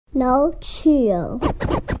No chill.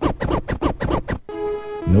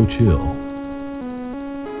 No chill.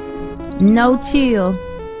 No chill.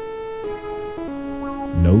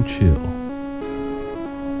 No chill.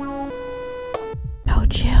 No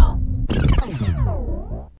chill.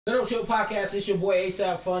 The No Chill Podcast. It's your boy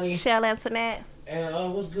ASAP Funny. Shell Antoinette.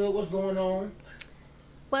 And what's good? What's going on?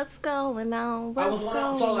 What's going on?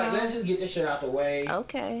 Let's just get this shit out the way.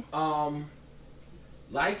 Okay.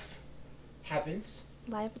 Life happens.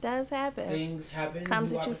 Life does happen. Things happen.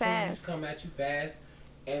 Comes New at you opportunities fast. come at you fast.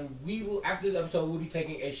 And we will, after this episode, we'll be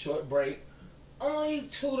taking a short break. Only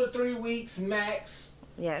 2 to 3 weeks max.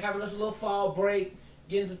 Yes. Having us a little fall break,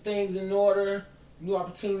 getting some things in order, new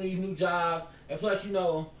opportunities, new jobs. And plus, you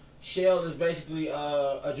know, Shell is basically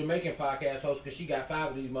a Jamaican podcast host because she got 5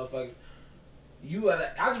 of these motherfuckers.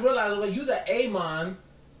 I just realized, like, you the Amon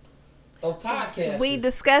of podcasting. We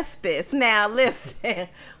discussed this. Now listen,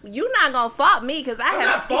 you're not gonna fault me because I'm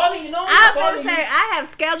not faulting you. No, I'm not faulting you. I have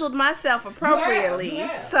scheduled myself appropriately. You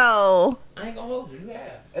have. So I ain't gonna hold you. You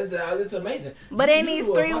have. It's amazing. But You in these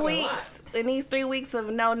do a 3 fucking weeks, of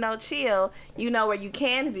no chill, you know where you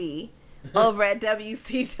can be over at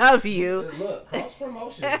WCW. lot. Look, cross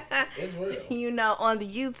promotion. It's real. You know, on the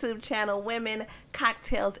YouTube channel, Women,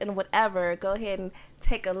 Cocktails, and Whatever. Go ahead and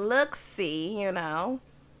take a look, see, you know,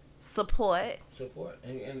 support.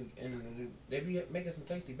 And they be making some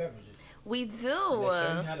tasty beverages. We do. And they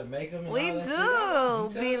show you how to make them. And We all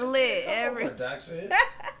that do. shit. Be lit every. Production.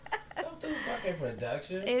 Don't do fucking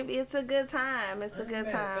production. It's a good time. It's a good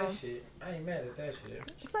time. I ain't mad at that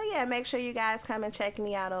shit. So yeah, make sure you guys come and check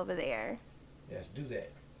me out over there. Yes, do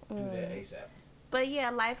that. Do that ASAP. But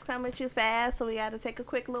yeah, life's coming too fast, so we got to take a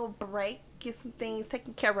quick little break, get some things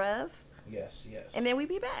taken care of. Yes. And then we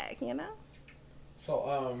be back, you know?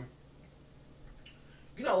 So,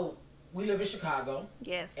 you know, we live in Chicago.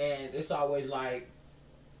 Yes. And it's always like,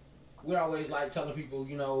 we're always like telling people,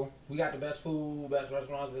 you know, we got the best food, best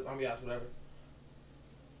restaurants, best ambiance, whatever.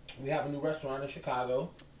 We have a new restaurant in Chicago.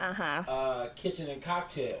 Kitchen and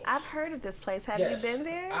Cocktails. I've heard of this place. Have Yes. you been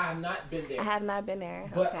there? I have not been there. I have not been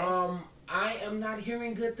there. But okay. I am not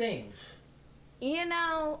hearing good things. You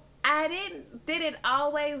know, did it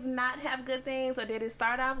always not have good things, or did it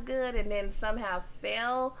start off good and then somehow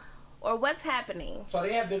fail? Or what's happening? So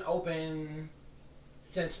they have been open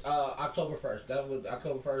since October 1st. That was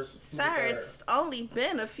October 1st. Sir, it's only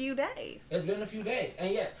been a few days. It's been a few days.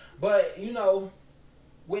 And yes, but you know,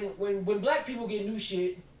 when black people get new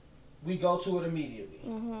shit, we go to it immediately.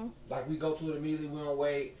 Mm-hmm. Like, we go to it immediately, we don't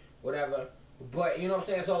wait, whatever. But, you know what I'm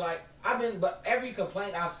saying? So, like, but every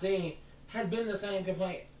complaint I've seen has been the same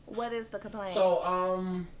complaint. What is the complaint? So,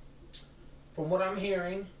 from what I'm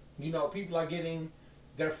hearing, you know, people are getting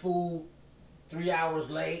their food 3 hours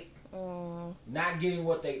late, not getting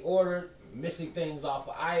what they ordered, missing things off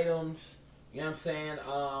of items. You know what I'm saying?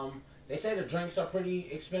 They say the drinks are pretty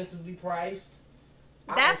expensively priced.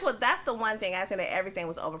 That's the one thing I said, that everything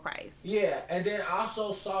was overpriced. Yeah, and then I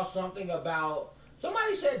also saw something about,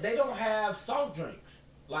 somebody said they don't have soft drinks,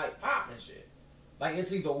 like pop and shit. Like,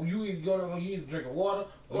 it's either you either drinking water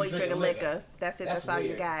or you drinking liquor. That's it. That's all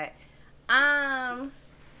weird. you got.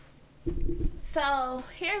 So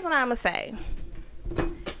here's what I'm gonna say.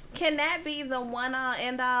 Can that be the one all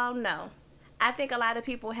end all? No. I think a lot of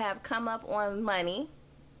people have come up on money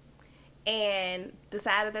and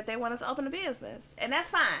decided that they wanted to open a business, and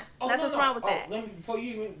that's fine. Nothing's wrong with that. Before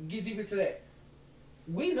you even get deep into that,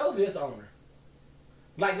 we know this owner.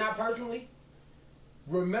 Like, not personally.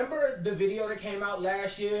 Remember the video that came out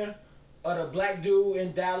last year of the black dude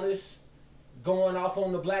in Dallas going off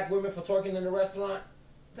on the black women for twerking in the restaurant?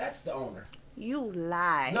 That's the owner. You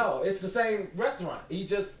lie. No, it's the same restaurant. He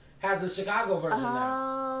just has a Chicago version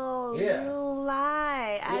now. Oh, yeah. You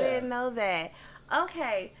lie. Yeah. I didn't know that.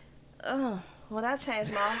 Okay. Well, that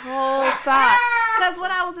changed my whole thought. Because what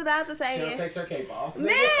I was about to say She'll takes her cape off.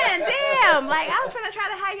 Man, damn. Like, I was trying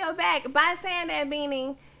to have your back. By saying that,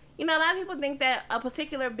 meaning, you know, a lot of people think that a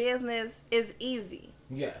particular business is easy.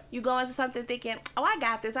 Yeah. You go into something thinking, oh, I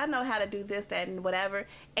got this. I know how to do this, that, and whatever.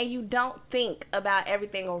 And you don't think about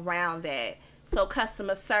everything around that. So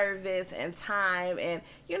customer service and time and,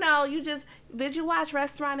 you know, did you watch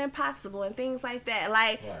Restaurant Impossible and things like that?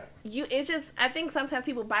 Like, right. I think sometimes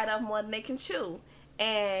people bite off more than they can chew.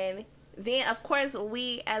 And then, of course,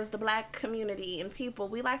 we as the black community and people,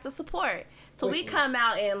 we like to support. So we come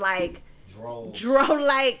out and, like,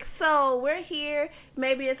 like, so we're here.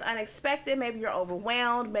 Maybe it's unexpected. Maybe you're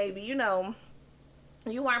overwhelmed. Maybe, you know,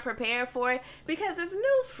 you weren't prepared for it because it's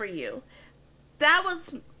new for you. That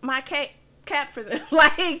was my cap for them.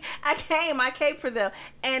 Like, I caped for them.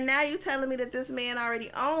 And now you telling me that this man already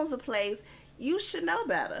owns a place. you should know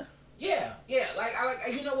better. Yeah. Like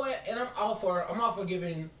you know what? And I'm all for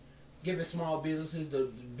giving small businesses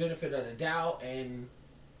the benefit of the doubt and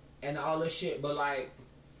all this shit. But like,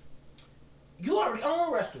 you already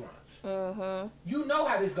own restaurants. Mm-hmm. You know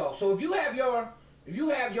how this goes. So if you have your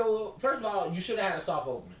first of all, you should have had a soft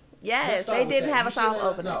opening. Yes, they didn't have a soft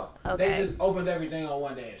opening. No, okay. They just opened everything on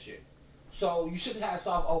one day and shit. So you should have had a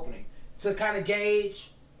soft opening to kind of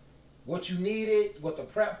gauge what you needed, what to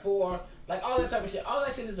prep for, like all that type of shit. All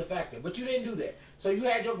that shit is a factor, but you didn't do that. So you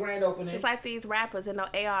had your grand opening. It's like these rappers and no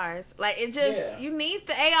ARs. Like it just you need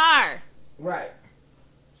the AR. Right.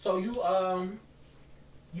 So you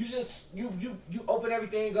open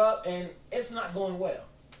everything up and it's not going well.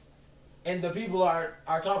 And the people are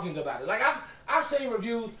talking about it. Like I've seen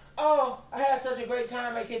reviews, oh, I had such a great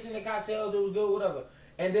time at Kitchen and Cocktails, it was good, whatever.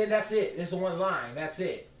 And then that's it. It's one line, that's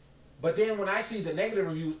it. But then when I see the negative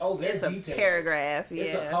reviews, oh, there's details. It's a paragraph, yeah.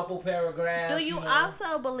 It's a couple paragraphs. Do you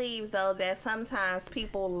also believe, though, that sometimes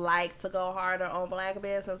people like to go harder on black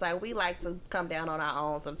business? Like, we like to come down on our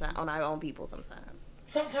own sometimes, on our own people sometimes.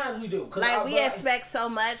 Sometimes we do. Like, we expect so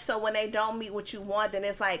much, so when they don't meet what you want, then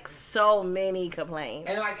it's like so many complaints.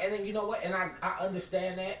 And then you know what? And I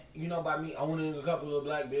understand that, you know, by me owning a couple of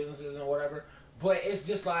black businesses and whatever. But it's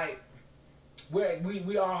just like,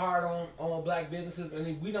 we are hard on black businesses, and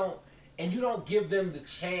you don't give them the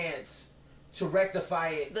chance to rectify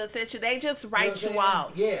it. They just write you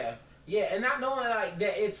off. Yeah, and not knowing like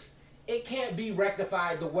that it can't be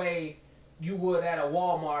rectified the way you would at a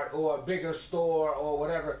Walmart or a bigger store or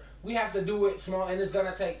whatever. We have to do it small, and it's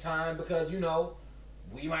gonna take time because, you know,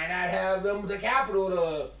 we might not have the capital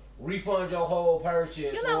to refund your whole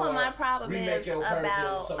purchase. You know what my problem is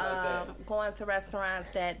about like going to restaurants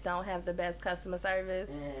that don't have the best customer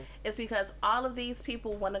service? Mm-hmm. It's because all of these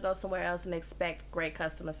people want to go somewhere else and expect great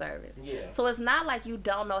customer service. Yeah. So it's not like you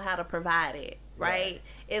don't know how to provide it, right?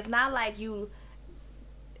 It's not like you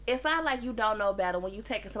don't know better when you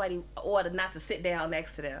taking somebody's order not to sit down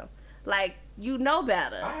next to them. Like, you know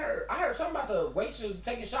better. I heard something about the waitress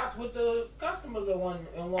taking shots with the customers in one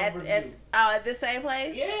review. At the same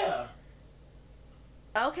place? Yeah.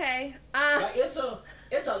 Okay. Like it's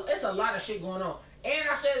a lot of shit going on. And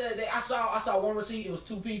I said that I saw one receipt. It was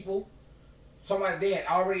 2 people. Somebody they had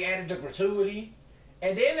already added the gratuity.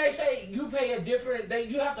 And then they say you pay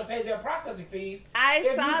you have to pay their processing fees. I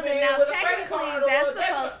saw that.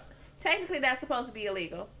 Now technically that's supposed to be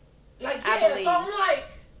illegal. Like, yeah, I believe. So I'm like,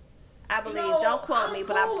 I believe. Don't quote me,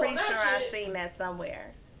 but I'm pretty sure I've seen that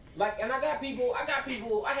somewhere. Like, and I had people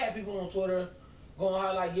on Twitter going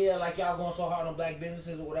hard, like, yeah, like y'all going so hard on black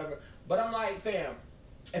businesses or whatever. But I'm like, fam,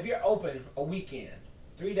 if you're open a weekend,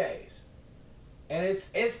 3 days, and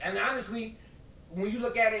and honestly, when you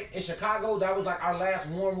look at it in Chicago, that was like our last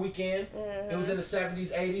warm weekend. Mm-hmm. It was in the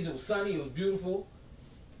 70s, 80s. It was sunny. It was beautiful.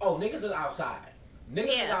 Oh, niggas is outside.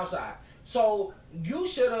 Niggas is outside. So you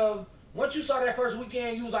should have, once you saw that first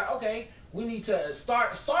weekend, you was like, okay, we need to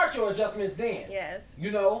start your adjustments then. Yes.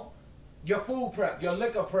 You know, your food prep, your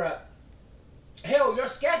liquor prep, hell, your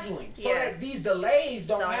scheduling, so that these delays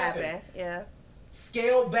don't happen. Yeah.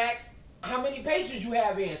 Scale back how many patrons you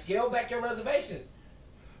have in. Scale back your reservations.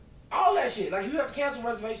 All that shit. Like, you have to cancel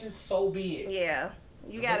reservations, so be it. Yeah.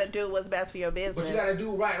 You got to do what's best for your business. But you got to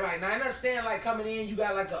do right. Now, I understand, like, coming in, you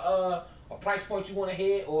got, like, a price point you want to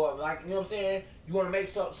hit, or, like, you know what I'm saying? You want to make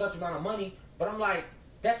such amount of money. But I'm like,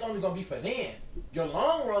 that's only going to be for then. Your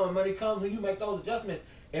long-run money comes when you make those adjustments.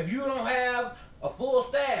 If you don't have a full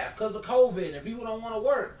staff because of COVID and people don't want to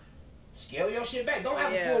work, scale your shit back. Don't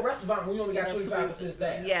have a full restaurant when you only got 25%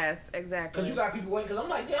 staff. Yes, exactly. Because you got people waiting. Because I'm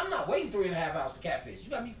like, damn, I'm not waiting 3.5 hours for catfish. You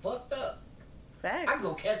got me fucked up. Facts. I can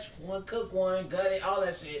go catch one, cook one, gut it, all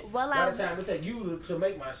that shit. By the time it take you to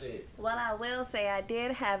make my shit. Well, I will say I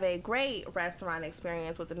did have a great restaurant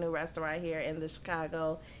experience with a new restaurant here in the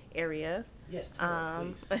Chicago area. Yes, tell us,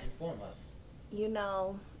 please. Inform us. You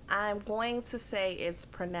know, I'm going to say it's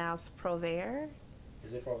pronounced Prover.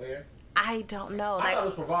 Is it Prover? I don't know. I thought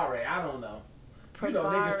it was Provare. I don't know. You know,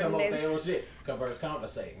 niggas come up with their own shit. Converse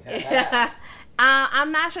conversating.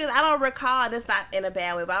 I'm not sure. I don't recall. And it's not in a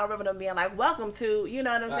bad way, but I don't remember them being like, welcome to, you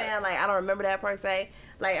know what I'm saying? Like, I don't remember that per se.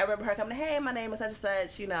 Like, I remember her coming, hey, my name is such and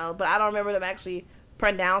such, you know, but I don't remember them actually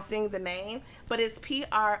pronouncing the name. But it's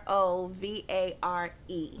Provare.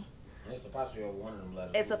 It's apostrophe over one of them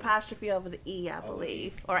letters. It's apostrophe over the E, I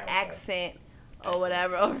believe. Or accent or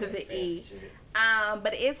whatever over the E.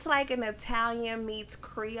 But it's like an Italian meets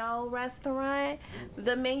Creole restaurant. Mm-hmm.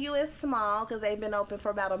 The menu is small because they've been open for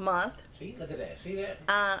about a month. See, look at that. See that?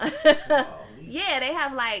 Yeah, they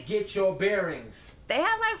have like... Get your bearings. They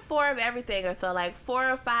have like 4 of everything or so. Like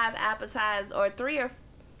 4 or 5 appetizers or 3 or...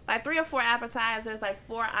 like 3 or 4 appetizers, like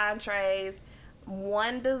 4 entrees,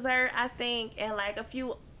 1 dessert, I think, and like a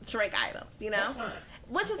few drink items, you know? That's fine.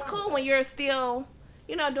 Which I'm is fine cool with when you're still,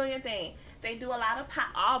 you know, doing your thing. They do a lot of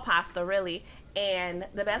all pasta, really. And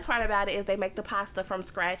the best part about it is they make the pasta from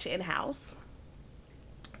scratch in-house.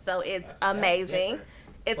 So it's amazing.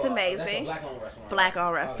 It's amazing. That's a black-owned restaurant.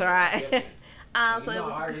 Black-owned restaurant. You So know it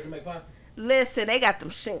was. how hard it is to make pasta? Listen, they got them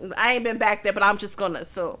shit. I ain't been back there, but I'm just gonna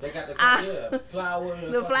assume. They got the flour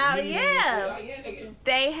and the flour, meat and yeah. shit. Like,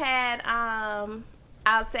 They had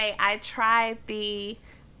I'll say I tried the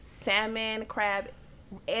salmon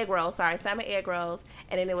egg rolls, and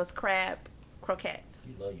then it was crab croquettes.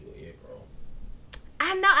 You love your egg roll.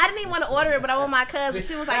 I know, I didn't even want to order it, but I want my cousin.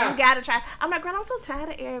 She was like, you gotta try. I'm like, girl, I'm so tired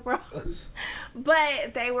of egg rolls.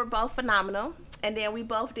 But they were both phenomenal. And then we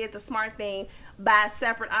both did the smart thing, buy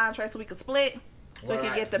separate entrees so we could split. So we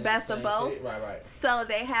could get the best of both. Right. So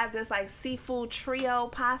they have this like seafood trio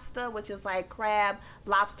pasta, which is like crab,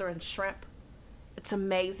 lobster, and shrimp. It's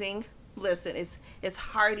amazing. Listen, it's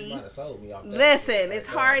hearty. You might have sold me off that. Listen, it's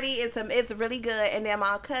hearty. It's really good. And then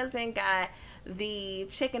my cousin got the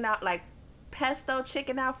chicken out like pesto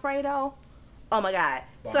chicken Alfredo. Oh my God!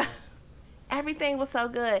 Wow. So everything was so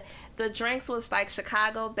good. The drinks was like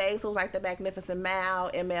Chicago based. It was like the Magnificent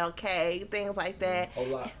Mile, MLK, things like that. A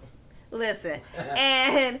lot. Listen,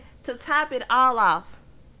 and to top it all off,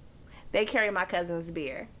 they carry my cousin's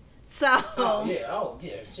beer. So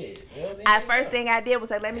shit. first thing I did was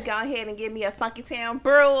like, let me go ahead and get me a Funky Town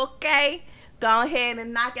brew, okay? Go ahead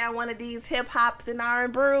and knock out one of these hip hops and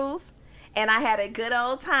R&B brews, and I had a good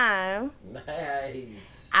old time.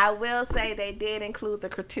 Nice. I will say they did include the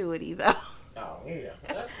gratuity though. Oh yeah.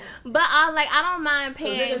 But I don't mind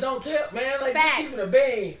paying. Niggas don't tip, man. Like Facts. keeping a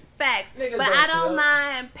bean. Facts. Niggas But don't I don't tip.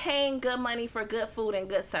 mind paying good money for good food and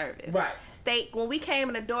good service. Right. When we came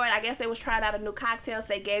in the door, I guess they was trying out a new cocktail, so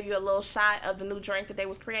they gave you a little shot of the new drink that they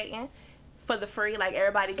was creating for the free. Like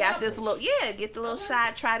everybody got this little, get the little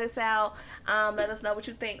shot, try this out, let us know what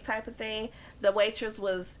you think, type of thing. The waitress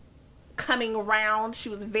was coming around. She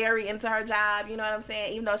was very into her job, you know what I'm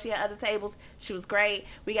saying? Even though she had other tables, she was great.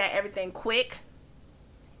 We got everything quick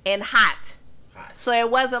and hot. So it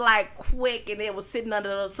wasn't like quick and it was sitting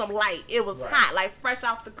under some light. It was hot, like fresh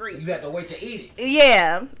off the grease. You had to wait to eat it.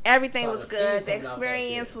 Yeah, everything So was the good. steam The comes out that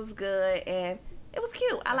experience shit. was good, and it was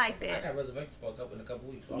cute. I liked I it. got reservations for in a couple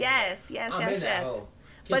weeks. So Yes. I'm in that hole.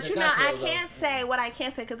 But Kitchen you know, I cocktails, can't though. say what I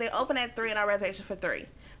can't say because they open at 3 and our reservation for 3.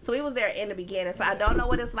 So we was there in the beginning. So I don't know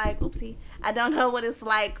what it's like. Oopsie. I don't know what it's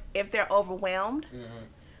like if they're overwhelmed. Mm-hmm.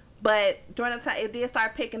 But during the time, it did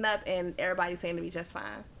start picking up, and everybody seemed to be just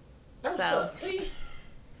fine. That's So- what's up.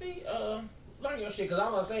 See, learn your shit. Cause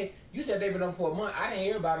I'm gonna say, you said they've been open for a month. I didn't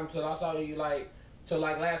hear about them till I saw you till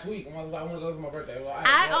last week. And I was like, I want to go for my birthday. Well,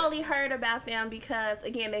 I only heard about them because,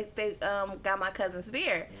 again, they got my cousin's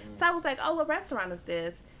beer. Mm-hmm. So I was like, oh, what restaurant is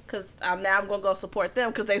this? Because now I'm going to go support them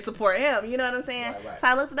because they support him. You know what I'm saying? Right. So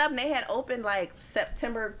I looked it up, and they had opened like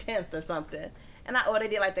September 10th or something. And they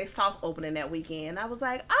did like they soft opening that weekend. I was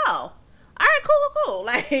like, oh, all right, cool.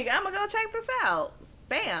 Like, I'm going to go check this out.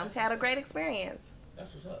 Bam. Had a great experience.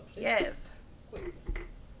 That's what's up. See? Yes. That's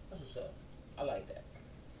what's up. I like that.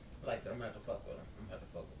 I'm gonna have to fuck with them.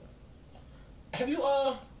 Have you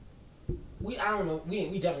I don't know.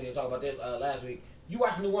 We definitely didn't talk about this last week. You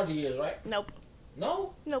watched the new Wonder Years, right? Nope.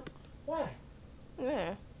 No. Why?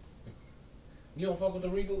 Yeah. You don't fuck with the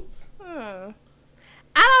reboots? I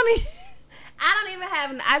don't even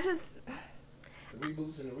have. The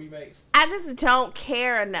reboots and the remakes. I just don't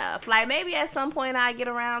care enough. Like, maybe at some point I get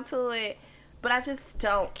around to it, but I just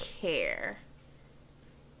don't care.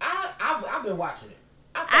 I've been watching it.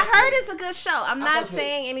 I heard it's a good show. I'm not fucks with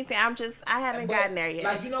saying anything. I haven't gotten there yet.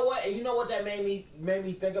 Like, you know what? And you know what that made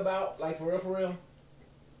me think about? Like, for real?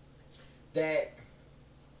 That,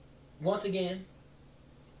 once again,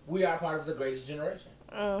 we are part of the greatest generation.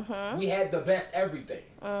 Mm-hmm. We had the best everything.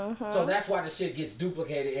 Mm-hmm. So that's why the shit gets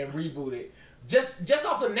duplicated and rebooted. Just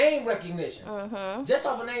off of name recognition. Mm-hmm. Just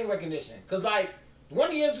off of name recognition. Because, like,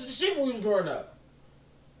 Wonder Years was the shit when we was growing up.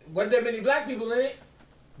 Wasn't that many black people in it.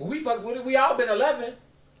 But we fucked with it. We all been 11.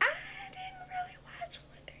 I didn't really watch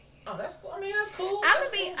Wonder Years. Oh, that's cool. I mean, that's cool.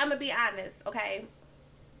 I'm gonna be honest, okay?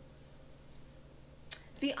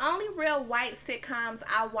 The only real white sitcoms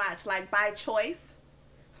I watch, like, by choice,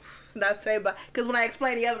 not say by, because when I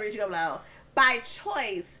explain the other reason, you go like, oh, by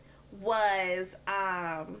choice was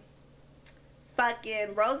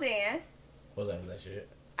fucking Roseanne. What's that shit?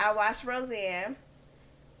 I watched Roseanne.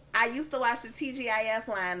 I used to watch the TGIF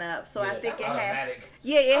lineup, so I think it had. Automatic.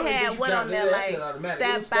 Yeah, it I mean, had you what can't on do there, that shit like automatic.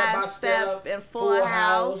 It was Step by Step and Full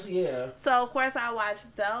House. Yeah. So of course I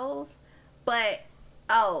watched those, but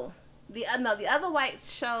Oh, the other white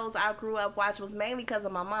shows I grew up watching was mainly because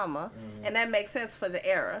of my mama, and that makes sense for the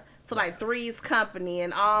era. So like Three's Company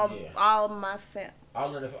and all my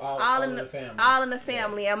all in the family. All in the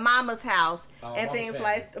family, yes. And Mama's House and Mama's things family.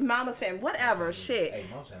 like Mama's Family, whatever, shit. Hey,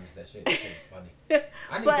 Mama's Family's that shit. That shit's funny.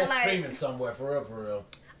 I need that streaming somewhere, for real.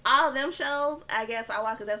 All of them shows, I guess I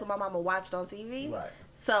watch because that's what my mama watched on TV. Right.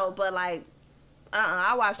 So, but like,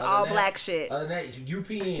 I watched all black shit. Other than that,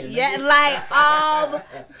 UPN. Yeah, like all.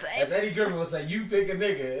 As Eddie Griffin would say, you pick a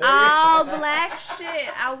nigga. All black shit.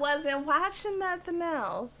 I wasn't watching nothing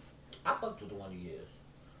else. I fucked with the Wonder Years.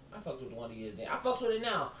 I fucked with it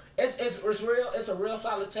now. It's real. It's a real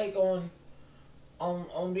solid take on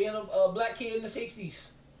being a black kid in the '60s.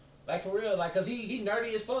 Like for real. Like, cause he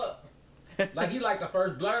nerdy as fuck. Like he like the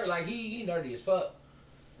first Blur. Like he nerdy as fuck.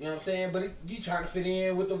 You know what I'm saying? But he trying to fit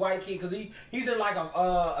in with the white kid because he's in like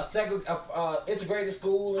a integrated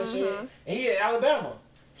school and shit, and he in Alabama.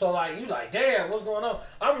 So like you like, damn, what's going on?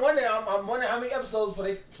 I'm wondering how many episodes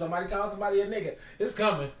before somebody call somebody a nigga. It's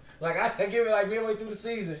coming. Like I give it like midway through the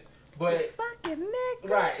season, but fucking nigga.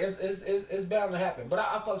 Right, it's bound to happen. But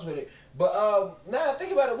I fucks with it. But now that I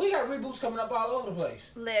think about it, we got reboots coming up all over the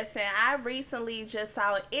place. Listen, I recently just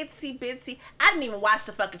saw Itsy Bitsy. I didn't even watch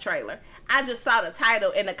the fucking trailer. I just saw the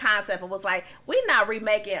title and the concept and was like, we not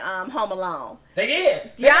remaking Home Alone. They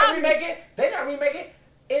did. They not remaking.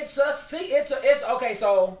 It's okay.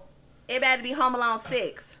 So it better be Home Alone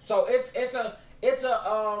 6. So it's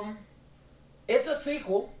a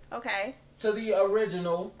sequel. Okay. To the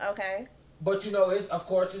original. Okay. But you know, it's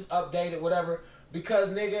updated, whatever. Because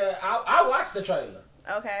nigga, I watched the trailer.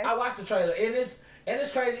 Okay. I watched the trailer, and it's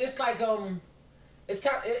crazy. It's like it's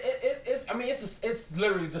kind. It's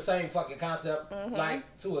literally the same fucking concept, like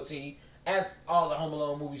to a T, as all the Home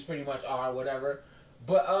Alone movies pretty much are, whatever.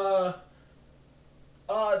 But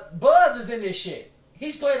Buzz is in this shit.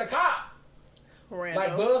 He's playing a cop. Random.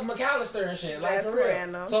 Like Buzz McAllister and shit. Like That's for real.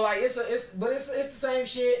 random. So like it's the same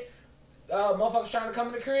shit. Motherfuckers trying to come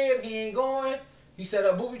in the crib, he ain't going. He set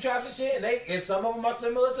up booby traps and shit, and some of them are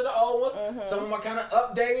similar to the old ones. Some of them are kind of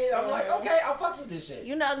updated. I'm like, okay, I'll fuck with this shit.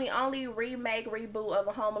 You know, the only reboot of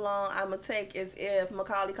a Home Alone I'm gonna take is if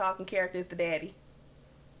Macaulay Culkin character is the daddy.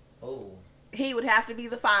 Oh. He would have to be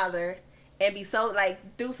the father and be so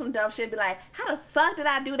like do some dumb shit. Be like, how the fuck did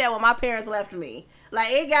I do that when my parents left me?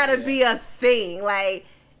 Like it gotta be a thing. Like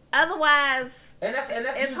otherwise, and that's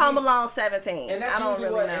it's usually, Home Alone 17. And that's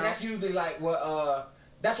and that's usually like what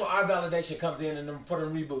that's where our validation comes in for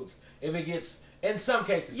them reboots. If it gets, in some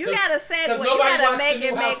cases, you gotta say because nobody watched the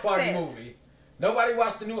new House Party movie. Nobody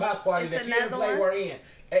watched the new House Party that Kid and Play were in.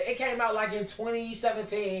 It came out like in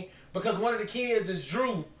 2017 because one of the kids is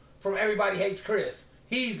Drew from Everybody Hates Chris.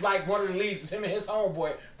 He's like one of the leads. It's him and his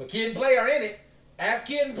homeboy. But Kid and Play are in it as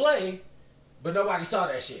Kid and Play, but nobody saw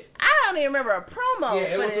that shit. I don't even remember a promo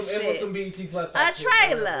for this shit. It was some BET Plus. A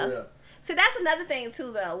trailer. See, that's another thing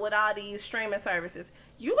too, though. With all these streaming services,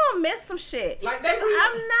 you gonna miss some shit. Like I'm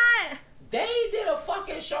not. They did a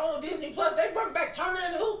fucking show on Disney Plus. They brought back Turner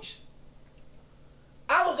and Hooch.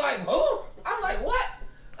 I was like, who? I'm like, what?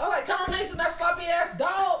 I'm like, Tom Hanks and that sloppy ass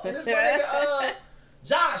dog, and this nigga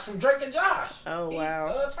Josh from Drake and Josh. Oh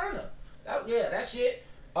wow. He's Turner. That shit.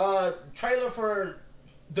 Trailer for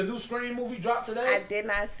the new Scream movie dropped today. I did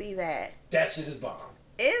not see that. That shit is bomb.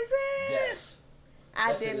 Is it? Yes.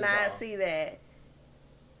 I did not see that.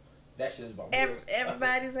 That shit is bomb.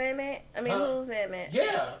 Everybody's in it. I mean, who's in it?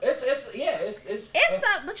 Yeah, it's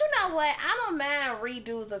some. But you know what? I don't mind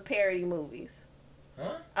redos of parody movies.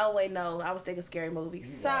 Huh? Oh wait, no, I was thinking Scary Movie.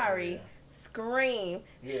 Sorry, Scream.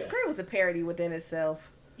 Yeah. Scream was a parody within itself.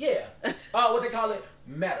 Yeah. What they call it?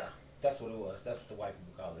 Meta. That's what it was. That's what the white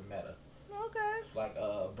people call it. Meta. Okay. It's like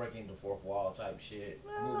breaking the fourth wall type shit.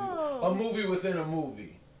 Oh. A movie within a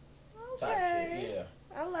movie. Okay. Type shit. Yeah.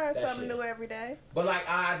 I learn something new every day. But like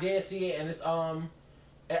I did see it, and it's and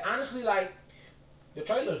honestly like the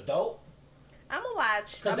trailer's dope. I'm gonna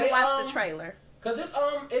watch the trailer. Cause it's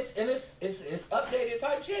updated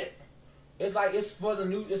type shit. It's like it's a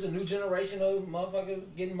new generation of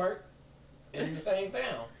motherfuckers getting murked in the same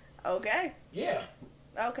town. Okay. Yeah.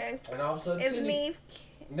 Okay. And all of a sudden, it's Neve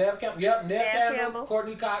Campbell,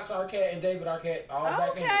 Courtney Cox, Arquette, and David Arquette all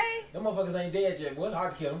back in it. Them motherfuckers ain't dead yet, boy. It's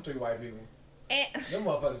hard to kill them 3 white people. Them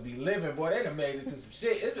motherfuckers be living, boy. They done made it through some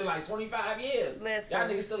shit. It's been like 25 years. Listen. Y'all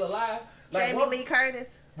niggas still alive. Like Jamie Lee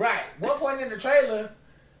Curtis. Right. One point in the trailer,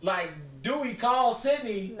 like, Dewey called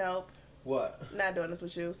Sydney. Nope. What? Not doing this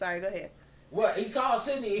with you. Sorry, go ahead. What? He called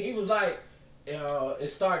Sydney and he was like,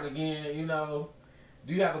 it's starting again, you know.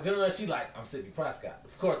 do you have a gun? She like, I'm Sidney Prescott.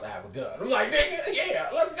 Of course I have a gun. I'm like, nigga, yeah,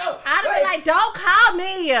 let's go. I'd be like, don't call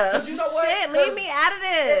me. You know what? Shit, leave me out of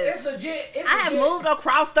this. It's legit. I have moved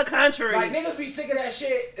across the country. Like, niggas be sick of that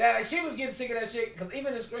shit. Like, she was getting sick of that shit. Because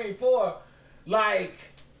even in Scream 4, like,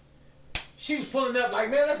 she was pulling up like,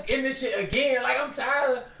 man, let's end this shit again. Like, I'm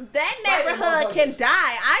tired of that neighborhood can die.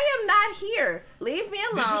 I am not here. Leave me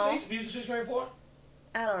alone. Did you see Scream 4?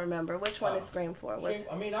 I don't remember. Which one is Scream 4?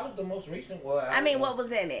 I mean, that was the most recent one. What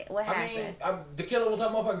was in it? What happened? The killer was her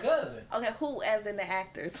motherfucking cousin. Okay, who as in the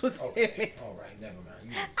actors was in it? All right, never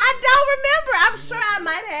mind. I don't remember. I'm sure I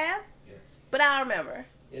might have. Yes. But I don't remember.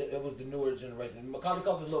 It was the newer generation. Macaulay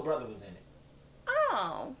Culkin's little brother was in it.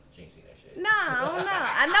 Oh. She ain't seen that shit. No.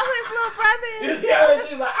 I know his little brother. Yeah,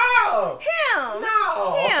 she's like, oh. Him.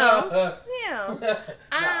 No.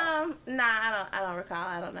 Him. I don't recall.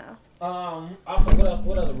 I don't know. Also, what else?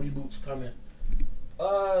 What other reboots coming?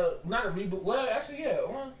 Not a reboot. Well, actually, yeah.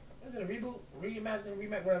 Is it a reboot? Reimagine,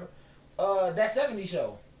 remake, whatever. That 70s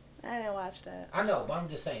show. I didn't watch that. I know, but I'm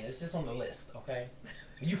just saying, it's just on the list, okay?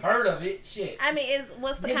 You've heard of it, shit. I mean,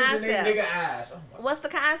 what's the Niggas concept? in their nigga eyes. Oh what's the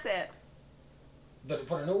concept?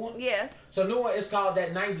 For the new one? Yeah. So new one is called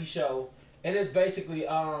That 90s Show, and it's basically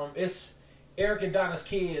it's Eric and Donna's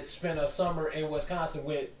kids spent a summer in Wisconsin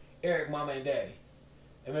with Eric, mama, and daddy.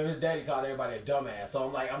 And maybe his daddy called everybody a dumbass.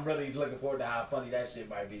 So I'm really looking forward to how funny that shit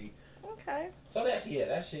might be. Okay. So that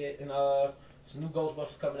shit. And some new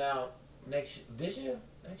Ghostbusters coming out next year,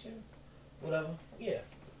 whatever. Yeah,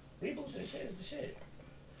 reboots and shit is the shit.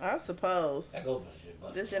 I suppose. That Ghostbusters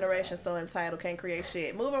shit. This generation's so entitled, can't create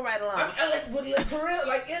shit. Moving right along. Like, for real,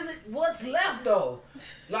 like, is it what's left though?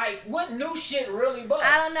 Like, what new shit really bust?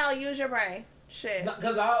 I don't know. Use your brain. Shit.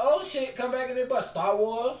 Because our old shit come back in their buzz. Star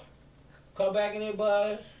Wars come back in their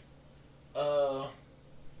buzz. That's all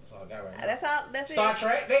I got right now. That's Star it.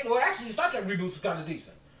 Trek. Actually, Star Trek reboots was kind of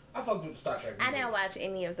decent. I fucked with the Star Trek reboots. I didn't watch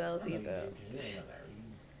any of those either. You ain't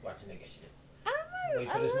watching nigga shit. Wait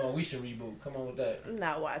for this one. We should reboot. Come on with that. I'm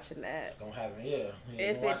not watching that. It's gonna happen. Yeah.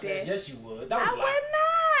 If it did, yes, you would. I would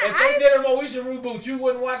not. If they did a We Should Reboot, you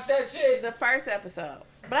wouldn't watch that shit. The first episode,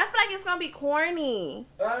 but I feel like it's gonna be corny.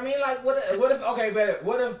 I mean, like, what if? Okay, better.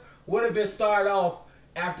 What if it started off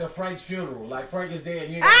after Frank's funeral? Like, Frank is dead.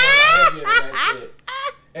 You ain't gonna know that shit.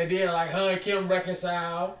 And then like her and Kim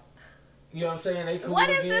reconcile. You know what I'm saying? They cool What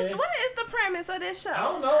is again. this? What is the premise of this show? I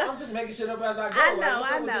don't know. I'm just making shit up as I go.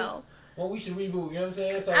 I know. Well, We Should Reboot. You know what I'm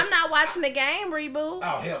saying? So I'm not watching the game reboot.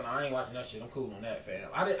 Oh hell no, I ain't watching that shit. I'm cool on that, fam.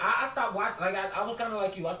 I stopped watching. Like I was kind of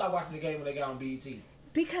like you. I stopped watching the game when they got on BET.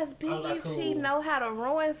 Because BET like, cool. know how to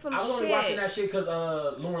ruin some shit. I was only watching that shit because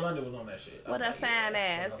Lauren London was on that shit. What a fine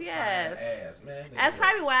ass, yes. Fine ass, man. That's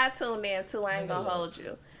probably why I tuned in too. I ain't gonna hold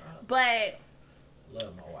you, but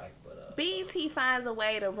love my wife, but BET finds a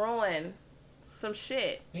way to ruin some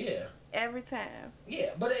shit. Yeah. Every time. Yeah,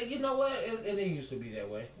 but you know what? It didn't used to be that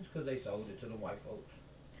way. It's because they sold it to the white folks.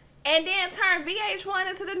 And then turn VH1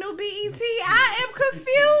 into the new BET. I am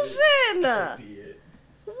confusion. They did.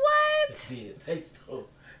 What? They did.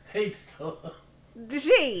 They stole.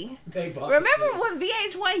 Gee. They bought Remember what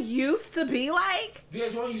VH1 used to be like?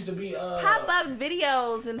 VH1 used to be pop-up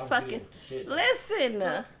videos and fucking...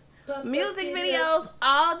 Listen. Music videos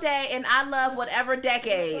all day, and I love whatever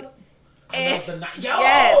decade. I love the Yo!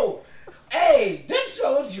 Yes. Hey, them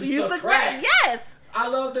shows used to crack. Yes. I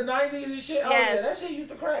love the 90s and shit. Yes. Oh yeah, that shit used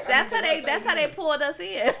to crack. That's how they pulled us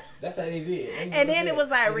in. That's how they did. And then it was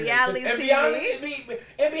like reality TV.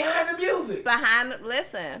 And behind the music.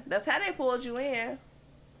 Listen, that's how they pulled you in.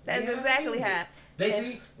 That's exactly how.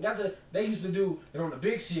 They used to do it on the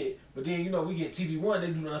big shit, but then we get TV1,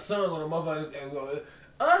 they do the unsung on the motherfuckers.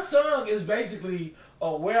 Unsung is basically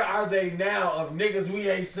where are they now of niggas we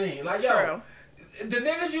ain't seen. Like, yo, the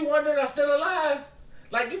niggas you wondering are still alive?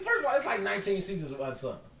 Like, first of all, it's like 19 seasons of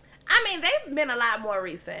Unsung. I mean, they've been a lot more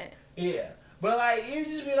recent. Yeah. But, like, you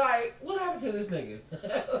just be like, what happened to this nigga?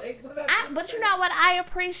 But you know what? I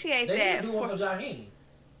appreciate that. They didn't do one for Jaheim.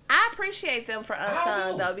 I appreciate them for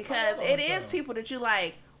Unsung, though, because it is people that you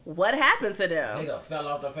like, what happened to them? Nigga fell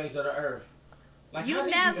off the face of the earth. Like, how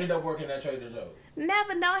did you end up working at Trader Joe's?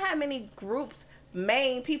 Never know how many groups,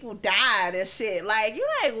 main people died and shit. Like, you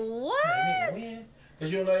like, what?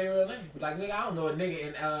 Because you don't know their real name. Like, nigga, I don't know a nigga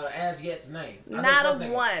in As Yet's name. Not a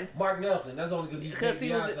one. Mark Nelson. That's only because he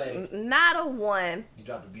Beyonce. Not a one. He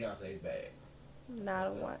dropped the Beyonce's bag. Not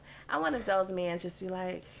a one. I wonder if those men just be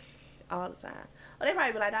like, all the time. Well, they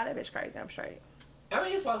probably be like, nah, that bitch crazy. I'm straight. I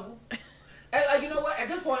mean, it's possible. And, like, you know what? At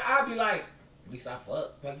this point, I'd be like, at least I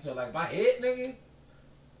fuck. Like, if I hit, nigga,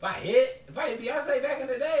 if I hit Beyonce back in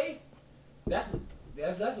the day,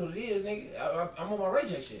 That's what it is, nigga. I'm on my Ray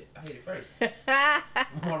J shit. I hit it first.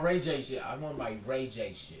 I'm on my Ray J shit. I'm on my Ray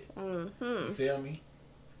J shit. Mm-hmm. You feel me?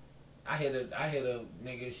 I hit a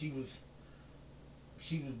nigga. She was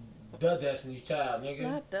the Destiny's Child, nigga.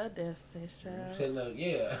 Not the Destiny's Child. Sitting up,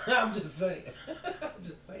 yeah. I'm just saying.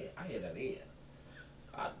 I hit that in.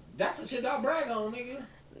 That's the shit I brag on, nigga.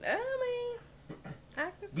 I mean, I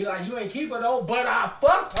can see. Be like, you ain't keep her though, but I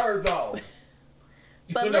fucked her though.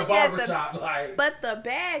 You But in the look at barbershop, like. But the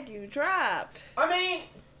bag you dropped. I mean,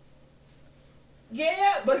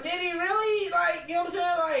 yeah, but did he really, like, you know what I'm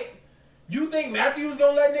saying? Like, you think Matthew's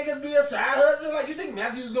gonna let niggas be a side husband? Like, you think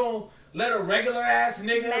Matthew's gonna let a regular ass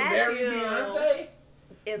nigga marry Beyonce?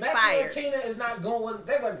 It's Matthew fired. and Tina is not going,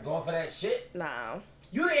 they wasn't going for that shit. No.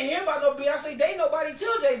 You didn't hear about no Beyonce date nobody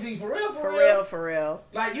till Jay-Z, for real. For real.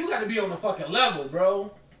 Like, you gotta be on the fucking level,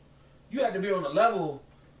 bro. You have to be on the level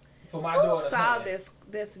for my daughter. Who saw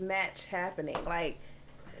this match happening? Like,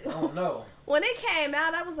 I don't know. When it came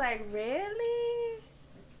out, I was like, really?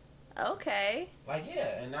 Okay. Like,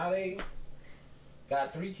 yeah, and now they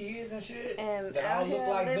got 3 kids and shit. And that all look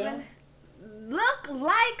like them. Look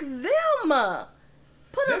like them.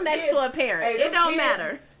 Put them next kids, to a parent. Hey, it don't kids,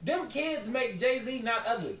 matter. Them kids make Jay-Z not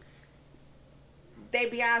ugly. They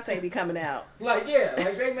Beyonce be coming out. Like, yeah,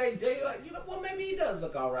 like they make Jay, like, you know, well, maybe he does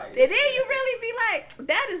look all right. And then you really be like,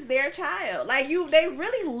 that is their child. Like, they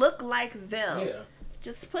really look like them. Yeah.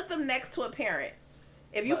 Just put them next to a parent.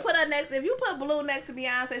 If you put Blue next to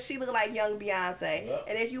Beyonce, she look like young Beyonce. Yep.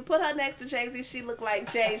 And if you put her next to Jay-Z, she look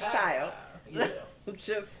like Jay's child. Yeah.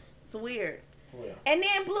 Just, it's weird. Yeah. And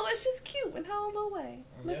then Blue is just cute in her little way.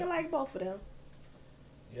 Looking like both of them.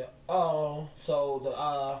 Yeah. Oh,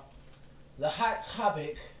 so the hot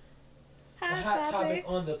topic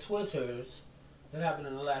on the Twitters that happened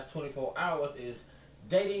in the last 24 hours is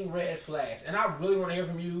dating red flags. And I really want to hear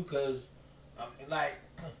from you because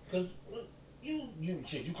you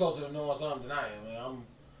closer to knowing something than I am, man.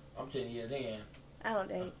 I'm 10 years in. I don't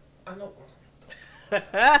date. I know.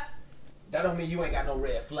 That don't mean you ain't got no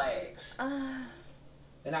red flags.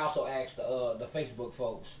 And I also asked the Facebook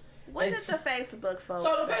folks. What did the Facebook folks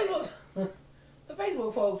say? The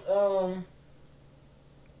Facebook folks,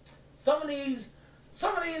 some of these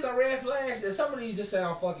are red flags, and some of these just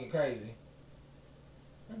sound fucking crazy.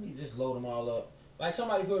 Let me just load them all up. Like,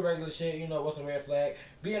 somebody put regular shit, you know, what's a red flag?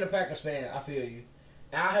 Being a Packers fan, I feel you.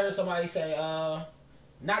 And I heard somebody say,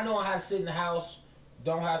 not knowing how to sit in the house,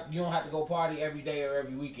 you don't have to go party every day or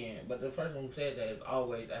every weekend. But the person who said that is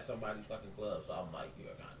always at somebody's fucking club, so I'm like,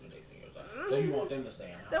 you're contradicting yourself. So you want them to stay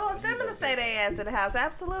in the house. They want them to stay their ass in the house,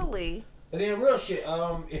 absolutely. But then real shit,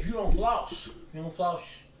 if you don't floss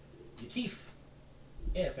your teeth.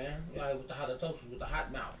 Yeah, fam. You know, with the halitosis, with the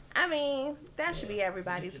hot mouth. I mean, that should be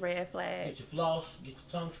everybody's red flag. Get your floss, get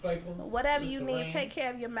your tongue scraper. Whatever you need, take care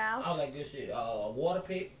of your mouth. I like this shit. A water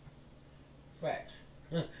pick. Facts.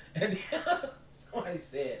 And then somebody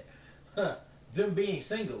said, them being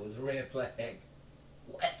single is a red flag.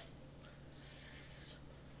 What?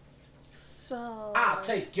 So I'll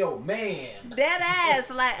take your man. That ass,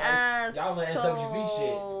 like y'all on SWV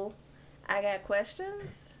shit. I got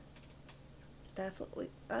questions. That's what we.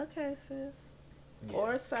 Okay, sis. Yeah.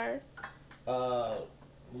 Or sir. A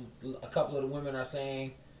couple of the women are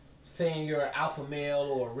saying you're an alpha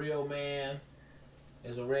male or a real man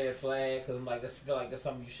is a red flag, because I'm like, I feel like that's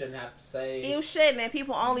something you shouldn't have to say. You shouldn't, and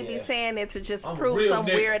people only be saying it to just I'm prove some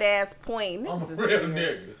weird ass point. I'm a real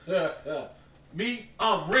nigga. Me,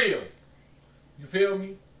 I'm real. You feel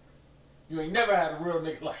me? You ain't never had a real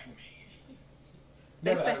nigga like me.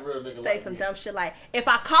 Never had a real nigga say like some me. dumb shit like, if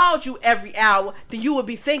I called you every hour, then you would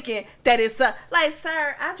be thinking that it's like,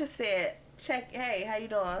 sir, I just said, hey, how you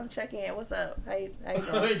doing? Check in. What's up? How you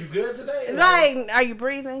doing? You good today? Like, are you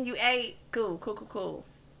breathing? You ate? Cool.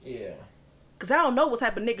 Yeah. Cause I don't know what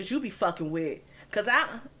type of niggas you be fucking with. Cause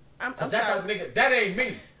I'm that sorry. type of nigga, that ain't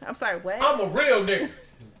me. I'm sorry, what? I'm a real nigga.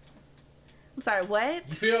 I'm sorry, what?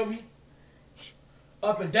 You feel me?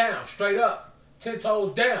 Up and down, straight up, 10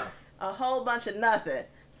 toes down. A whole bunch of nothing.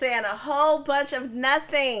 Saying a whole bunch of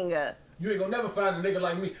nothing. You ain't gonna never find a nigga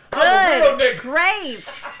like me. Good. I'm a real nigga.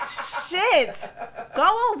 Great. Shit.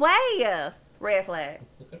 Go away. Red flag.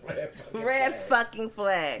 Red fucking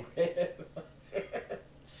flag.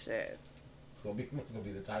 Shit. It's gonna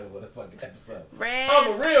be the title of the fucking episode.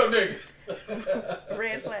 I'm a real nigga.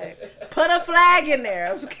 Red flag. Put a flag in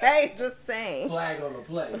there, okay? Just saying. Flag on the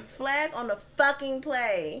play. Flag on the fucking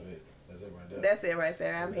play. That's it right there. That's it right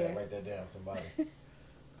there. I'm here. Write that down, somebody.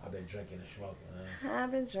 I've been drinking and smoking, man.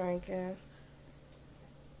 I've been drinking.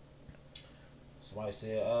 Somebody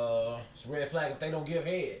said, it's a red flag if they don't give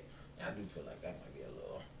head. I do feel like that might be a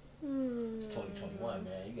little. 2021,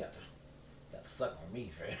 man. You got to suck on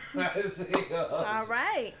me, fam. All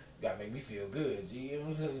right. You gotta make me feel good. You know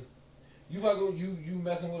what I'm saying? You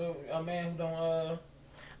messing with a man who don't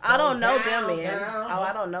I don't know them, man. downtown? Oh,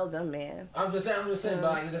 I don't know them, man. I'm just saying, but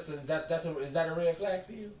like, is that a red flag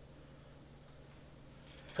for you?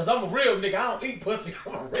 Cause I'm a real nigga. I don't eat pussy.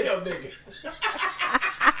 I'm a real nigga.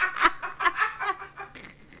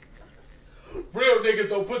 Real niggas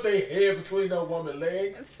don't put their head between no woman's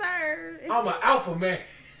legs. Sir. I'm an alpha man.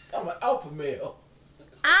 I'm an alpha male.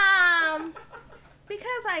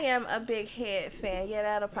 Because I am a big head fan, yeah,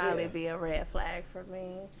 that'll probably be a red flag for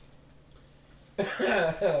me.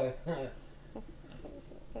 That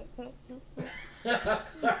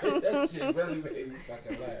shit really made me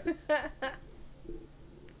fucking laugh.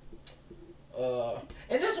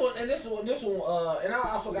 And this one, and I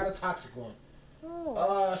also got a toxic one.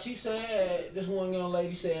 Oh. She said, this one young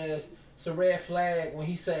lady says, it's a red flag when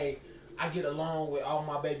he say, I get along with all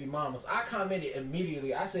my baby mamas. I commented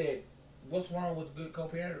immediately. I said, what's wrong with a good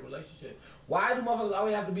co-parent relationship? Why do motherfuckers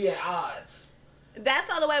always have to be at odds? That's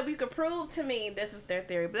the only way you could prove to me, this is their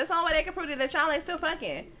theory, but that's the only way they can prove that y'all ain't still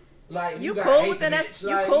fucking. Like, You gotta cool hate with them? the That's bitch.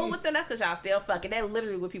 you Like, cool with them? That's because y'all still fucking. That's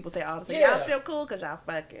literally what people say all the time. Yeah. Y'all still cool because y'all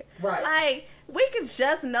fucking. Right. Like, we can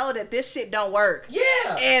just know that this shit don't work.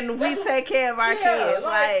 Yeah. And we take care of our kids.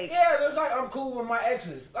 Like, yeah, it's like I'm cool with my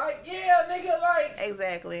exes. Like, yeah, nigga, like,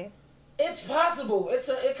 exactly. it's possible. It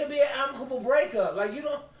could be an amicable breakup. Like, you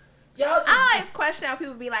don't, y'all just. I always question how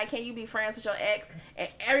people be like, can you be friends with your ex? And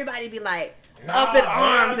everybody be like, Nah, up in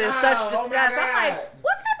arms nah, and such oh my disgust. I'm God. like,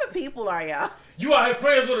 what type of people are y'all? You out here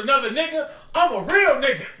friends with another nigga? I'm a real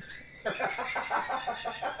nigga.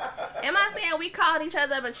 Am I saying we called each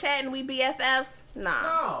other up and chat and we BFFs? Nah.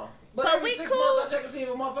 No. But But every we 6 cool. months I check to see if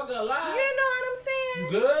a motherfucker alive. You know what I'm You saying?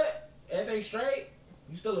 good? Everything straight?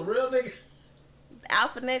 You still a real nigga?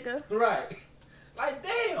 Alpha nigga. Right. Like,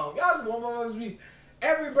 damn. Y'all just want motherfuckers to be...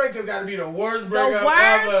 Every breakup got to be the worst The breakup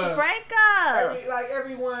worst ever. breakup.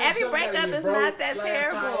 Everyone... Every somebody breakup get is broke, not that slashed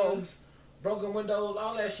terrible. tires, broken windows,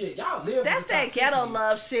 all that shit. Y'all live That's for the that ghetto toxicity.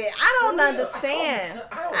 love shit. I don't For real. understand.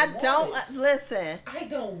 I don't want it. Listen. I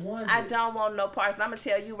don't want it. I don't want no parts. And I'm gonna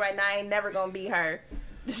tell you right now, I ain't never gonna be her.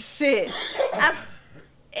 Shit. At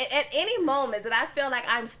any moment that I feel like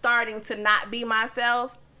I'm starting to not be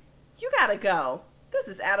myself, you gotta go. This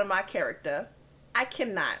is out of my character. I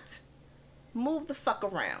cannot. Move the fuck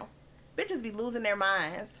around. Bitches be losing their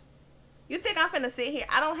minds. You think I'm finna sit here?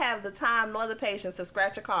 I don't have the time nor the patience to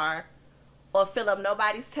scratch a car or fill up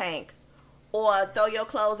nobody's tank or throw your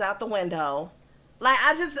clothes out the window. Like,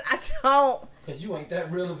 I don't. Because you ain't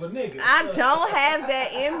that real of a nigga. I don't have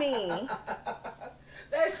that in me.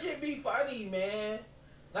 That shit be funny, man.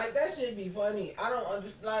 Like, that shit be funny. I don't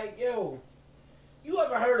understand. Like, yo, you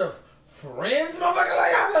ever heard of friends, motherfucker?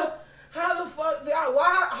 Like, how the fuck?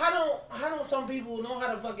 How don't some people know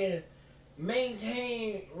how to fucking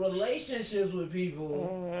maintain relationships with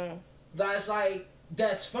people? Mm-hmm.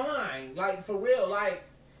 That's fine. Like, for real. Like,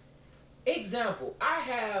 example,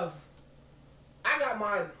 I got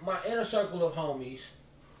my inner circle of homies.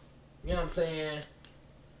 You know what I'm saying?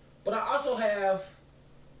 But I also have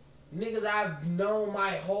niggas I've known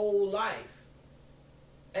my whole life.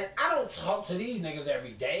 And I don't talk to these niggas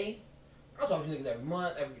every day. I talk to these niggas every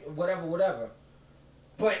month, whatever.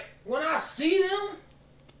 But when I see them,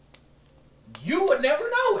 you would never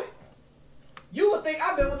know it. You would think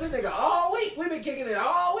I've been with this nigga all week. We've been kicking it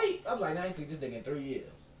all week. I'm like, I ain't seen this nigga in 3 years.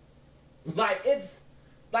 Like, it's...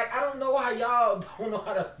 Like, I don't know how y'all don't know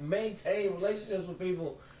how to maintain relationships with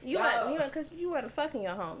people. You wasn't fucking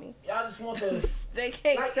your homie. Y'all just want to... They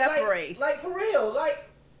can't separate. Like, for real. Like,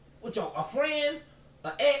 with a friend,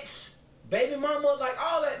 an ex, baby mama, like,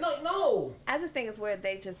 all that. No. I just think it's weird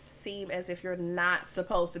they just seem as if you're not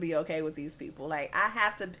supposed to be okay with these people. Like, I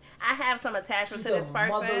have some attachment She's to this the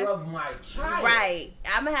person. mother of my child. Right.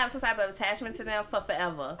 I'm going to have some type of attachment to them for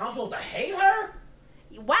forever. I'm supposed to hate her?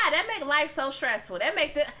 Why? That make life so stressful. That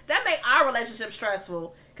make our relationship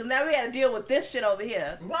stressful. Because now we got to deal with this shit over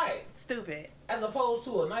here. Right. Stupid. As opposed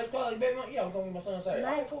to a nice quality baby mama. Yeah, I'm going to meet my son Saturday.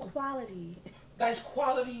 Nice Cool. quality. Nice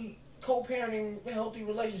quality co-parenting, healthy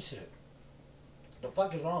relationship. The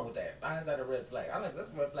fuck is wrong with that? Why is that a red flag?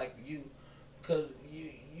 That's a red flag for you. Because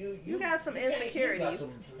you got some insecurities. You got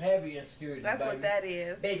some heavy insecurities. That's baby. what that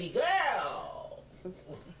is. Baby girl.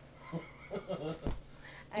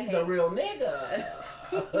 He's a real nigga.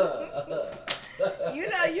 You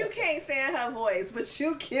know, you can't stand her voice, but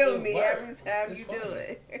you kill me every time you do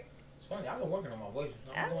it. It's funny. I've been working on my voice.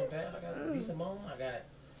 I'm doing bad. I got a decent moment. I got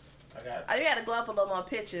I got. Oh, you got to go up a little more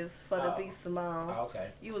pitches for the Oh. B. Simone. Oh, okay.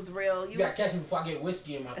 You was real. You gotta catch me before I get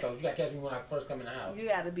whiskey in my throat. You gotta catch me when I first come in the house. You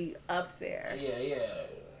got to be up there. Yeah.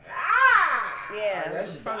 Ah! Yeah, That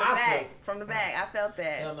shit from the I back. feel- From the back. I felt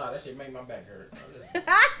that. Hell no, that shit make my back hurt.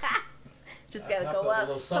 Just gotta I go felt a up.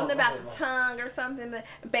 little Something about the something. tongue or something.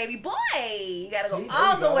 Baby boy, you gotta go See, there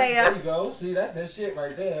all you the go. way There up. you go. See, that's that shit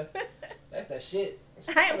right there. That's that shit.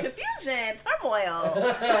 I am confusion, turmoil.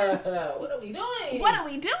 What are we doing? What are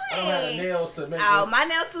we doing? I don't have the nails to make Oh, it. my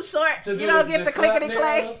nails too short. To You do don't get the crab clickety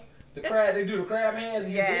clack. nails, the crab, they do the crab hands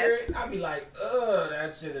and Yes. you hear it. I be like, ugh,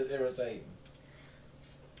 that shit is irritating.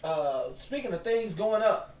 Speaking of things going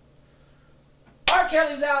up, R.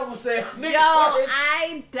 Kelly's album sales. Yo,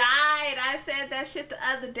 I died. I said that shit the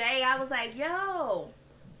other day. I was like, yo.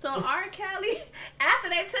 So R. Kelly, after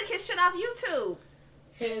they took his shit off YouTube.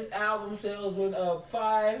 His album sales went up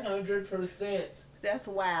 500%. That's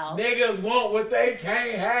wild. Niggas want what they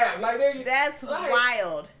can't have. Like they. That's like,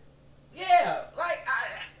 wild. Yeah, like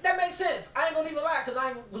that makes sense. I ain't gonna even lie, cause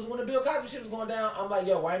when the Bill Cosby shit was going down, I'm like,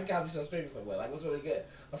 yo, why ain't Cosby still streaming somewhere? Like, what's really good?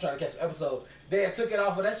 I'm trying to catch an episode. They had took it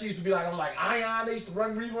off, but that shit used to be like, I'm like, Ion. They used to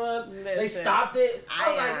run reruns. They Listen, stopped it. I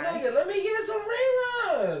was Ion. like, nigga, let me get some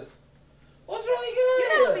reruns. What's really good?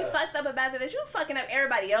 You know what be fucked up about that is you fucking up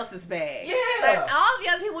everybody else's bag. Yeah. Like all the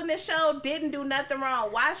other people in this show didn't do nothing wrong.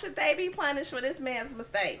 Why should they be punished for this man's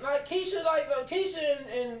mistakes? Like Keisha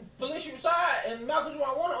and Felicia Rashad and Malcolm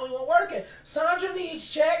Jamal Warner only one working. Sandra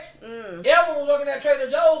needs checks. Evan was working at Trader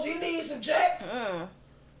Joe's. He needs some checks.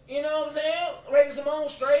 You know what I'm saying? Raven Simone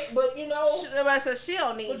straight, but you know. She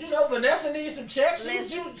don't need. But you know, Vanessa needs some checks.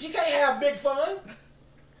 She can't have big fun.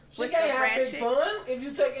 She With can't the have ratchet. big fun if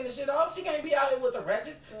you taking the shit off. She can't be out here with the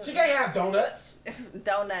ratchets. She can't have donuts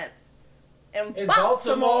donuts. in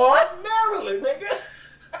Baltimore, Maryland, nigga.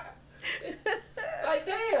 Like,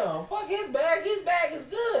 damn, fuck his bag. His bag is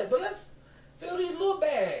good, but let's fill these little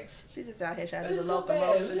bags. She just out here trying to These do little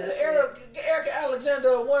locomotion. bags. and shit. Erica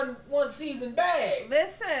Alexander one season bag.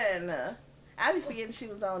 Listen, I be forgetting she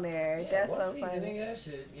was on there. Yeah, That's one so season, funny. nigga, that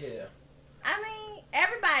shit, yeah. I mean,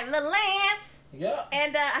 everybody, Lil Lance, Yeah.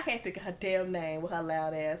 and I can't think of her damn name with her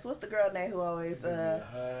loud ass. What's the girl name who always Second,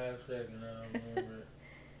 I don't remember it.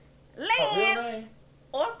 Her real Lance name?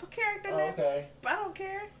 or character Oh, name? okay. I don't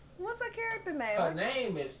care. What's her character name? Her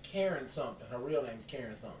name is Karen something. Her real name is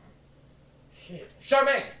Karen something. Shit.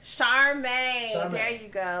 Charmaine. Charmaine. There you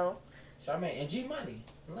go. Charmaine. And G Money.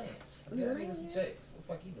 Lance. Yeah, that nigga some checks. What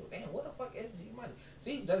the fuck he do? Damn, what the fuck is G Money?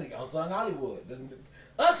 See, that's Unsung Hollywood.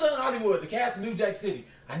 Unsung Hollywood, the cast of New Jack City.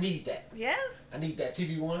 I need that. Yeah. I need that.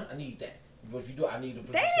 TV One, I need that. But if you do, I need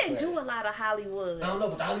to. They didn't do a lot of Hollywood. I don't know,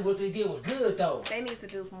 but the Hollywood they did was good though. They need to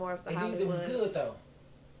do more of the It Hollywood. was good though.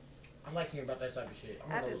 I like hearing about that type of shit. I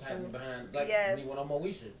I want to know do what's happening too. behind, like, Yes. me when I'm on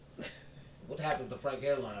Moesha. What happens to Frank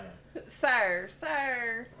Hairline? Sir.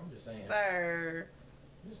 I'm just saying. Sir.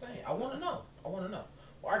 I'm just saying. I want to know. Well,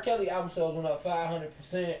 R. Kelly album sales went up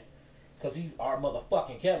 500% because he's our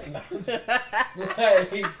motherfucking Kelly. Like,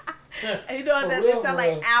 You know For that real, it sound for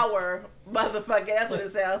real. like our motherfucker. That's what it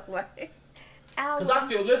sounds like. because I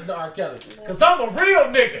still listen to R. Kelly. Because I'm a real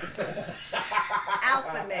nigga.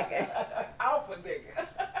 Alpha nigga. Alpha nigga.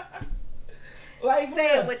 Like,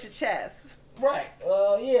 Say yeah. it with your chest. Right.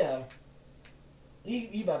 Yeah.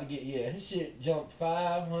 He about to get, his shit jumped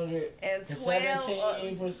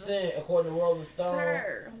 517% according to Rolling Stone.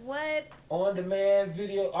 Sir, what? On demand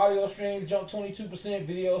video, audio streams jumped 22%.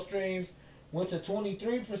 Video streams went to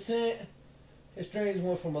 23%. His streams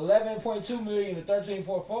went from 11.2 million to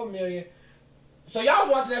 13.4 million. So y'all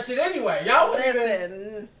was watching that shit anyway. Y'all wasn't even,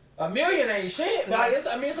 Listen, a million ain't shit. But like, it's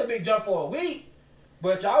a big jump for a week.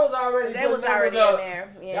 But y'all was already they was putting already numbers in up.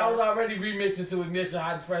 there. Yeah. Y'all was already remixing to Ignition,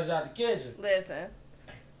 hot fresh out the kitchen. Listen.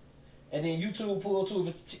 And then YouTube pulled two of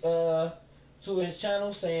his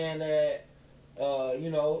channels saying that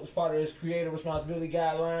as part of his creator responsibility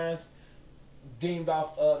guidelines, deemed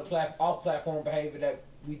off off-platform behavior that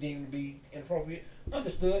we deemed to be inappropriate.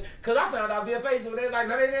 Understood. Because I found out via Facebook. They was like,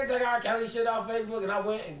 no, they didn't take R. Kelly shit off Facebook. And I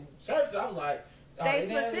went and searched it. I was like, oh, They didn't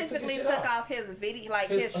take his specifically shit took off his video, like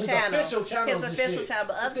his his channel, official channels his and official shit. channel.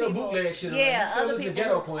 But It's other still people, bootleg shit on there. You yeah, still other listen to people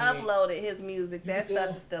Ghetto who's Queen. uploaded his music. That still-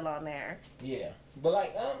 stuff is still on there. Yeah. But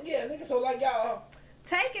like, nigga, so like y'all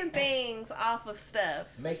Taking things off of stuff.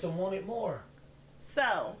 makes them want it more.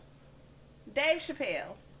 So, Dave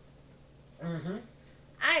Chappelle. Mm-hmm.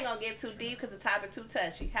 I ain't gonna get too deep because the topic too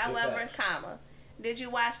touchy. However, facts. did you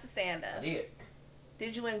watch the stand I up? did.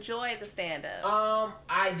 Did you enjoy the stand up?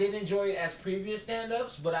 I didn't enjoy it as previous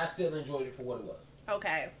stand-ups, but I still enjoyed it for what it was.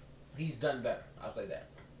 Okay. He's done better. I'll say that.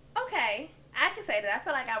 Okay. I can say that. I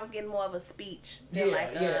feel like I was getting more of a speech than Yeah,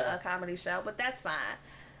 like yeah. a comedy show, but that's fine.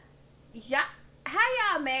 Yeah.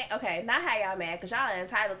 How y'all mad? Okay, not how y'all mad, because y'all are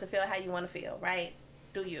entitled to feel how you want to feel, right?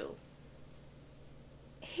 Do you?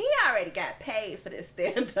 He already got paid for this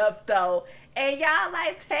stand up though, and y'all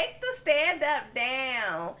like take the stand up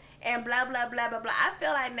down and blah blah blah blah blah. I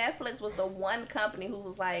feel like Netflix was the one company who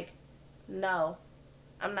was like, no,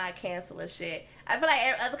 I'm not canceling shit. I feel like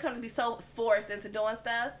every other company be so forced into doing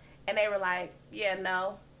stuff, and they were like, yeah,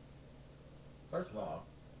 no. First of all,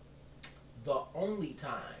 the only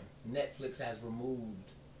time Netflix has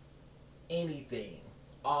removed anything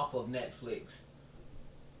off of Netflix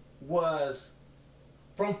was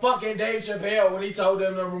from fucking Dave Chappelle when he told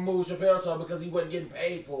them to remove Chappelle Show because he wasn't getting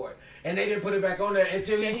paid for it. And they didn't put it back on there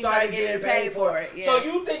until he started getting paid for it. Yeah. So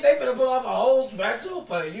you think they gonna pull off a whole special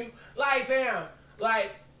for you? Like, fam,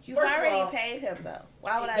 like... You've already paid him, though.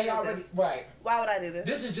 Why would I do this? Right. Why would I do this?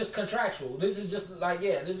 This is just contractual. This is just like,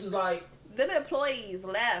 yeah, this is like... Them employees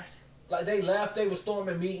left. Like, they left. They were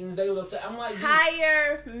storming meetings. They was upset. I'm like...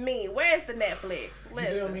 Hire me. Where's the Netflix?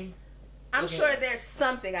 Listen. You feel me? I'm sure there's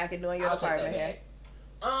something I can do in your department here.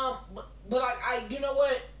 But like, you know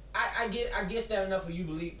what? I get standing up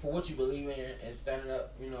for what you believe in and standing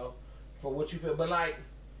up, you know, for what you feel. But like,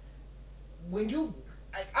 when you,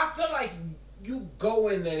 I feel like you go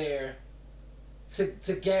in there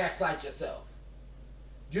to gaslight yourself.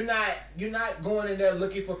 You're not going in there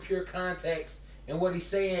looking for pure context and what he's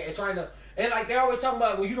saying and trying to, and like they always talking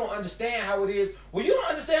about, well, you don't understand how it is. Well, you don't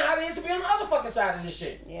understand how it is to be on the other fucking side of this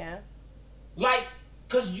shit. Yeah. Like,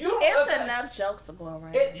 cause it's enough jokes to go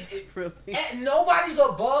around. And nobody's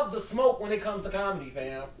above the smoke when it comes to comedy,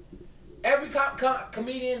 fam. Every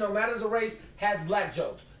comedian, no matter the race, has black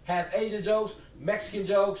jokes, has Asian jokes, Mexican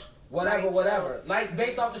jokes, whatever, white whatever. Jokes. Like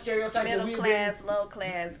based off the stereotypes that middle class, low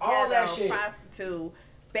class, ghetto, all that shit, prostitute,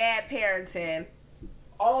 bad parenting,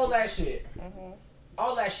 all that shit, mm-hmm.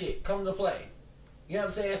 all that shit comes to play. You know what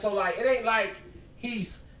I'm saying? So like, it ain't like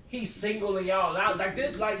he's singling y'all out like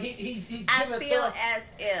this. Like he's I feel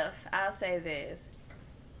as if, I'll say this,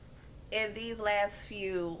 in these last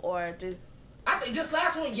few or just, I think this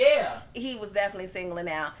last one, yeah, he was definitely singling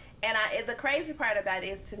out. And the crazy part about it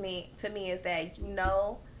is to me is that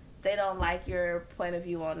they don't like your point of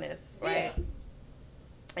view on this, right? Yeah.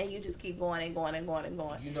 And you just keep going and going and going and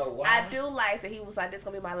going. You know why? I do like that he was like, this is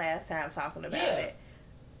gonna be my last time talking about it,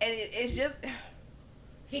 and it's just.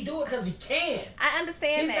 He do it because he can. I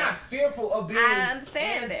understand that. He's not fearful of being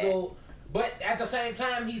canceled. But at the same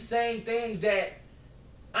time, he's saying things that,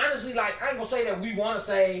 honestly, like, I ain't going to say that we want to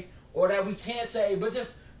say or that we can't say, but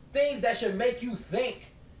just things that should make you think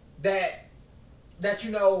that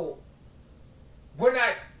you know, we're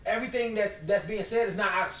not, everything that's being said is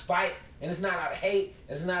not out of spite, and it's not out of hate,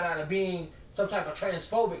 and it's not out of being some type of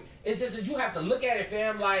transphobic. It's just that you have to look at it,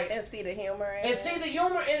 fam, like... And see the humor in it. And see the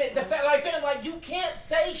humor in it. The fact, like, fam, like, you can't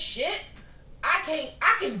say shit. I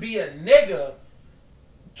can be a nigga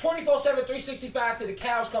 24/7, 365 till the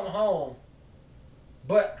cows come home.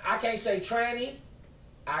 But I can't say tranny.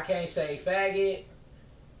 I can't say faggot.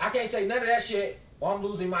 I can't say none of that shit, or I'm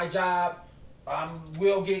losing my job.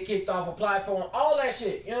 Will get kicked off a platform. All that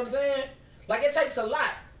shit. You know what I'm saying? Like, it takes a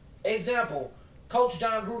lot. Example, Coach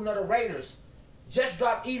John Gruden of the Raiders just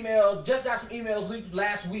dropped emails, just got some emails leaked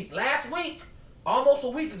last week. Almost a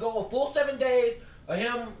week ago, a full 7 days of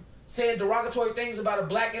him saying derogatory things about a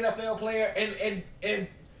black NFL player and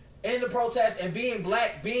in the protest and being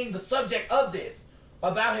black, being the subject of this,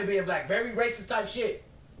 about him being black. Very racist type shit.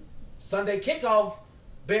 Sunday kickoff,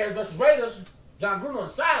 Bears versus Raiders, John Gruden on the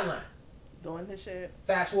sideline. Doing his shit.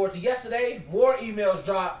 Fast forward to yesterday, more emails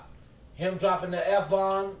dropped. Him dropping the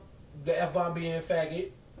F-bomb being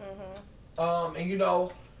faggot. Mm-hmm. And you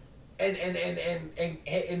know, and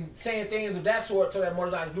saying things of that sort to that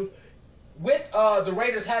motorcycle group, with the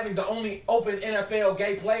Raiders having the only open NFL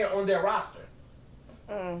gay player on their roster.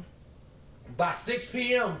 Mm. By 6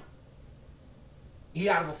 p.m., he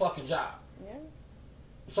out of a fucking job. Yeah.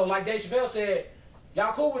 So like Dave Chappelle said,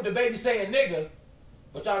 y'all cool with the baby saying nigga,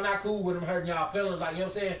 but y'all not cool with him hurting y'all feelings, like, you know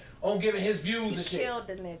what I'm saying, on giving his views and shit. He killed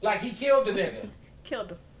the nigga. Like, he killed the nigga.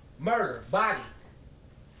 Killed him. Murder, body.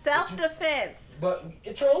 Self-defense. But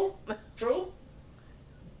true.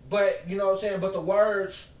 But, you know what I'm saying, but the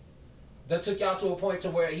words that took y'all to a point to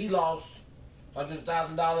where he lost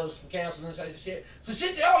 $100,000 for canceling and such shit. So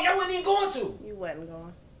shit y'all wasn't even going to. You wasn't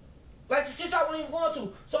going. Like, the shit y'all wasn't even going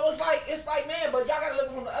to. So it's like, man, but y'all gotta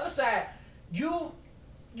look from the other side. You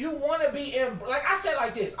want to be in, like I said,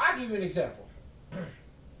 like this. I'll give you an example.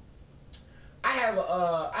 I had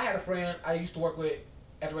a friend I used to work with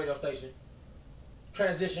at the radio station.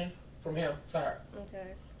 Transition from him to her.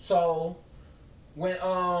 Okay. So when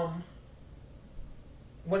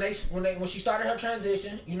when she started her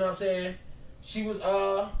transition, you know what I'm saying? She was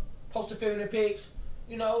posting feminine pics,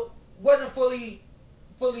 you know, wasn't fully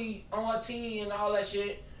on her T and all that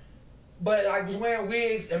shit. But I was wearing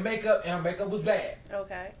wigs and makeup, and her makeup was bad.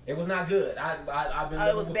 Okay. It was not good. I've been.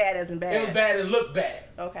 It was bad as in bad. It was bad. It looked bad.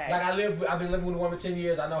 Okay. Like I've been living with a woman 10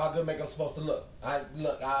 years. I know how good makeup's supposed to look. I'll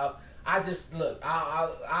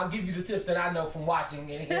give you the tips that I know from watching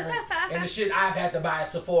and hearing, and the shit I've had to buy at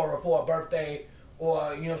Sephora for a birthday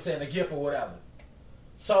or, you know what I'm saying, a gift or whatever.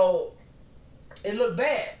 So it looked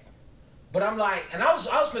bad. But I'm like, and I was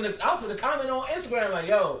finna comment on Instagram like,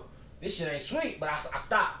 yo, this shit ain't sweet. But I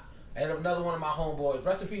stopped. And another one of my homeboys,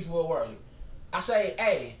 rest in peace, Will Worley. I say,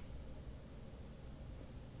 hey,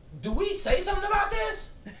 do we say something about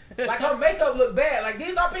this? Like, her makeup look bad. Like,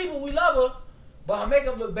 these are people, we love her, but her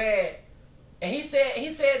makeup look bad. And he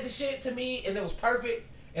said the shit to me, and it was perfect.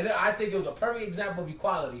 And I think it was a perfect example of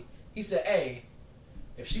equality. He said, hey,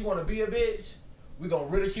 if she want to be a bitch, we gonna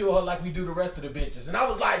ridicule her like we do the rest of the bitches. And I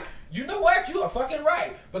was like, you know what? You are fucking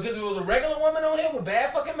right. Because if it was a regular woman on here with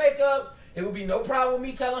bad fucking makeup, it would be no problem with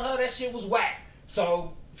me telling her that shit was whack.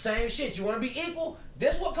 So, same shit. You want to be equal?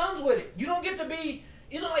 This what comes with it. You don't get to be,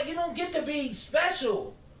 you don't get to be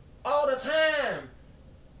special all the time.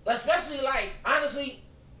 Especially, like, honestly,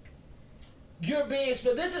 you're being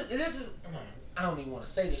special. This is, I don't even want to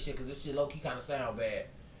say this shit because this shit low-key kind of sound bad.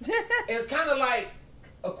 It's kind of like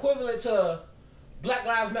equivalent to Black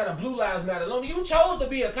Lives Matter, Blue Lives Matter. You chose to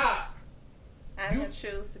be a cop. I didn't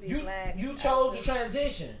choose to be black. You chose to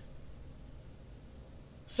transition.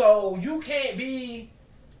 So you can't be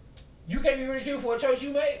ridiculed for a choice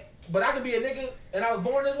you made. But I could be a nigga and I was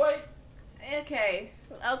born this way. Okay,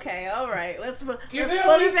 all right. Let's pull me?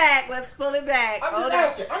 it back. Let's pull it back. I'm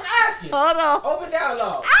asking. Hold on. Open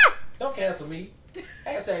dialogue. Ah! Don't cancel me.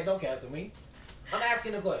 Hashtag don't cancel me. I'm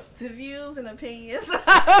asking the question. The views and opinions.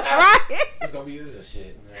 Right? It's gonna be this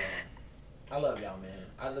shit. Man. I love y'all, man.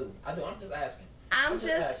 I do. I'm just asking. I'm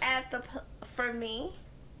just asking. For me,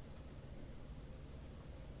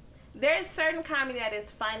 there's certain comedy that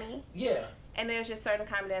is funny. Yeah. And there's just certain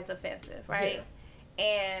comedy that's offensive, right? Yeah.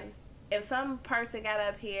 And if some person got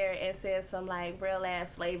up here and said some like real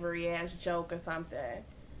ass slavery ass joke or something,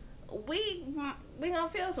 we gonna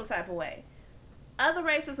feel some type of way. Other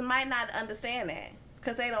races might not understand that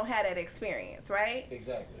because they don't have that experience, right?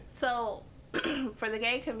 Exactly. So for the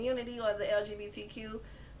gay community or the LGBTQ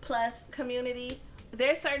plus community,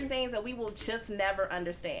 there's certain things that we will just never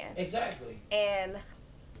understand. Exactly. And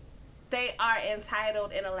they are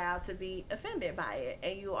entitled and allowed to be offended by it.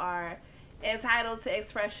 And you are entitled to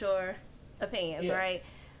express your opinions, right?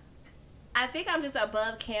 I think I'm just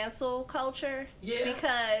above cancel culture. Yeah.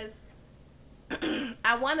 Because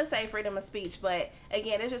I want to say freedom of speech, but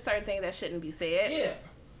again, there's just certain things that shouldn't be said. Yeah.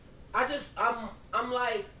 I'm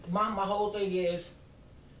like, my whole thing is,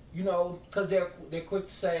 you know, because they're quick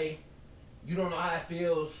to say, you don't know how it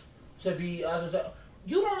feels to be us.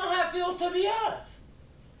 You don't know how it feels to be us.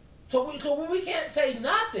 So we can't say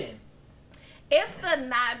nothing. It's the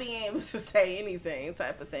not being able to say anything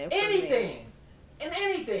type of thing. Anything.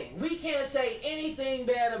 We can't say anything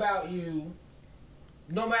bad about you,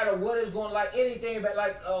 no matter what is going, like anything bad,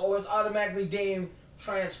 like or it's automatically deemed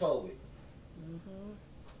transphobic.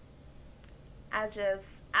 I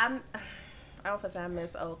don't think I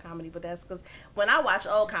miss old comedy, but that's because when I watch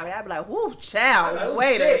old comedy, I be like, "Whoo, child, like,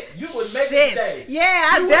 wait shit, you would make it today."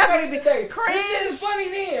 Yeah, I definitely be cringe. This shit is funny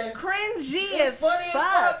then. Cringy it's as funny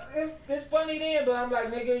fuck. It's funny then, but I'm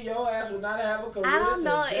like, nigga, your ass would not have a career. I don't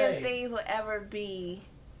know today. if things will ever be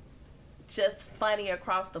just funny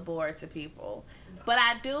across the board to people, but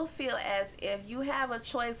I do feel as if you have a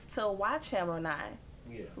choice to watch him or not.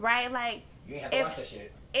 Yeah. Right, like you ain't have to watch that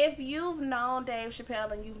shit. If you've known Dave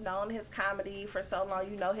Chappelle and you've known his comedy for so long,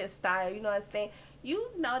 you know his style, you know his thing, you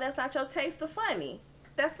know that's not your taste of funny.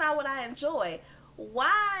 That's not what I enjoy.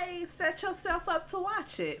 Why set yourself up to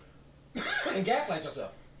watch it? And gaslight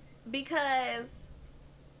yourself. Because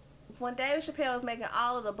when Dave Chappelle was making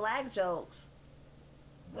all of the black jokes,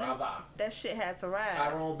 that shit had to ride.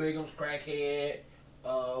 Tyrone Bigum's crackhead,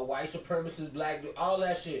 white supremacist, black dude, all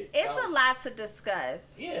that shit. It's a lot to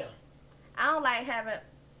discuss. Yeah. I don't like having...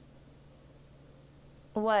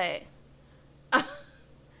 What? I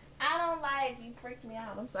don't like... You freaked me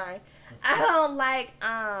out. I'm sorry. I don't like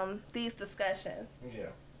these discussions. Yeah.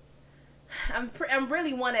 I'm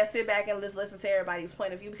really one that sit back and just listen to everybody's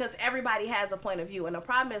point of view because everybody has a point of view. And the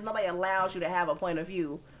problem is nobody allows you to have a point of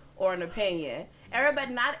view or an opinion.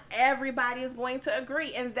 Not everybody is going to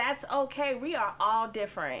agree. And that's okay. We are all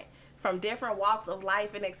different from different walks of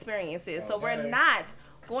life and experiences. Okay. So we're not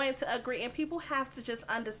going to agree, and people have to just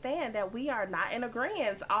understand that we are not in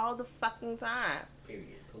agreement all the fucking time. Period.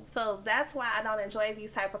 Cool. So that's why I don't enjoy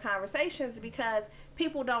these type of conversations, because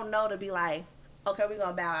people don't know to be like, okay, we're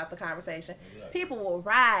gonna bow out the conversation. Exactly. People will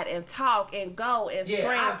ride and talk and go and scream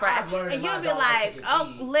and you'll be like,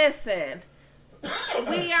 oh, listen,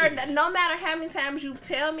 we are, no matter how many times you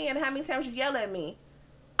tell me and how many times you yell at me,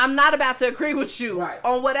 I'm not about to agree with you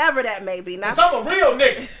on whatever that may be. Now, I'm a real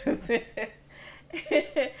nigga.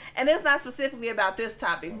 And it's not specifically about this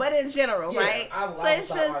topic, but in general, right? So it's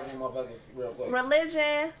just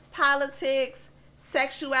religion, politics,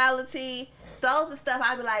 sexuality. Those are stuff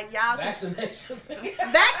I'd be like, y'all. Vaccinations.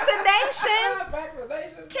 Vaccinations.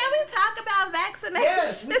 Vaccinations. Can we talk about vaccinations?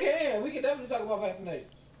 Yes, we can. We can definitely talk about vaccinations.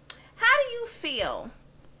 How do you feel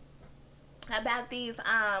about these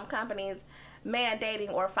companies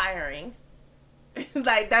mandating or firing?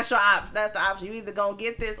 Like, that's the option. You either gonna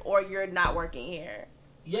get this or you're not working here.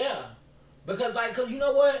 Yeah, because you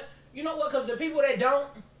know what, because the people that don't,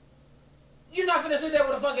 you're not gonna sit there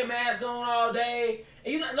with a fucking mask on all day,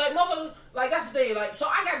 and you're not like motherfuckers. Like, that's the thing. Like, so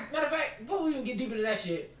I got, matter of fact, before we even get deep into that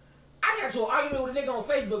shit, I got into an argument with a nigga on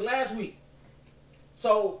Facebook last week.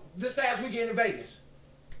 So this past weekend in Vegas,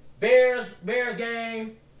 Bears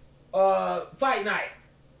game, fight night,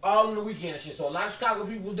 all in the weekend and shit. So a lot of Chicago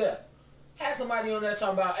people was there. Had somebody on there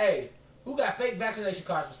talking about, hey, who got fake vaccination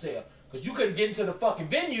cards for sale? Because you couldn't get into the fucking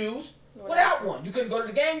venues without one. You couldn't go to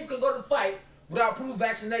the game, you couldn't go to the fight without proof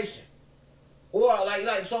vaccination. Or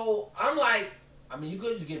like, so I'm like, I mean, you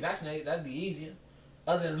could just get vaccinated. That'd be easier.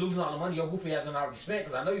 Other than losing all the money your goofy hasn't already spent,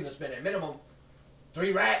 because I know you're gonna spend at minimum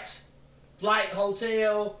 3 racks, flight,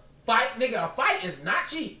 hotel, fight. Nigga, a fight is not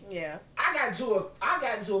cheap. Yeah. I got into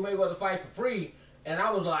a Mayweather fight for free. And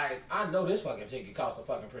I was like, I know this fucking ticket cost a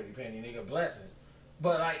fucking pretty penny, nigga. Blessings.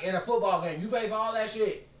 But, like, in a football game, you pay for all that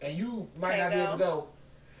shit, and you might not be able to go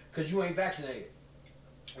because you ain't vaccinated.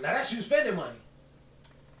 Now, that's you spending money.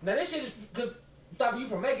 Now, this shit could stop you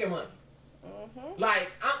from making money. Mm-hmm.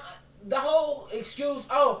 Like, the whole excuse,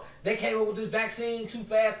 oh, they came up with this vaccine too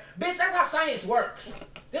fast. Bitch, that's how science works.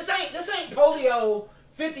 This ain't polio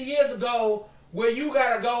 50 years ago where you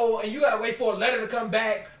gotta go and you gotta wait for a letter to come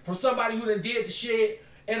back from somebody who done did the shit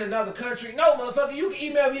in another country. No, motherfucker, you can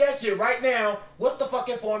email me that shit right now. What's the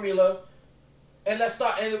fucking formula? And let's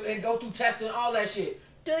start and go through testing, all that shit.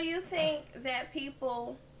 Do you think that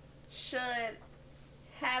people should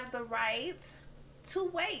have the right to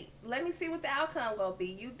wait? Let me see what the outcome gonna be.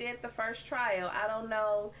 You did the first trial. I don't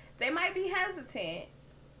know. They might be hesitant.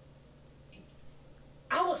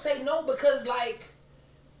 I would say no, because, like,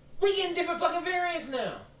 we getting different fucking variants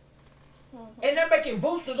now. Mm-hmm. And they're making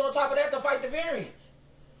boosters on top of that to fight the variants.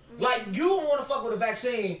 Mm-hmm. Like, you don't want to fuck with a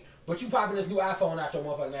vaccine, but you popping this new iPhone out your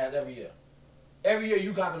motherfucking ass every year. Every year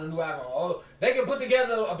you copping a new iPhone. Oh, they can put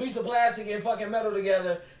together a piece of plastic and fucking metal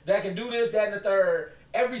together that can do this, that, and the third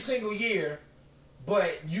every single year,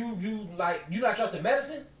 but you not trusting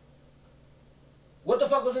medicine? What the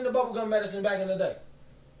fuck was in the bubblegum medicine back in the day?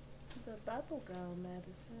 The bubblegum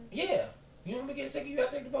medicine? Yeah. You don't get sick, you gotta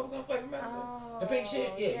take the bubblegum fucking medicine. Oh, the pink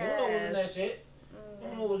shit? Yeah, yes. You don't know what's in that shit. You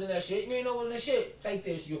don't know what's in that shit. You ain't know what's in shit. Take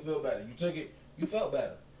this, you'll feel better. You took it, you felt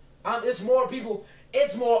better. It's more people,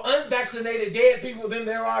 it's more unvaccinated dead people than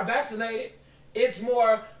there are vaccinated. It's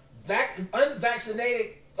more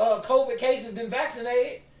unvaccinated COVID cases than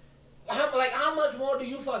vaccinated. How much more do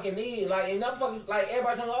you fucking need? Like, and motherfuckers, like,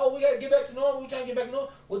 everybody's talking, oh, we gotta get back to normal, we trying to get back to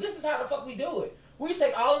normal. Well, this is how the fuck we do it. We used to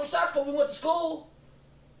take all them shots before we went to school.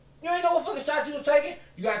 You ain't know what fucking shots you was taking?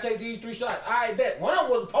 You gotta take these 3 shots. I bet. One of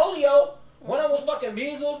them was polio. One of them was fucking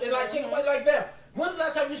measles and like chickenpox like that. When's the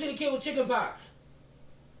last time you seen a kid with chickenpox?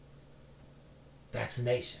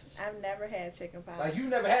 Vaccinations. I've never had chickenpox. Like, you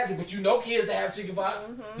never had it, but you know kids that have chickenpox.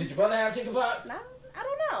 Mm-hmm. Did your brother have chickenpox? No, I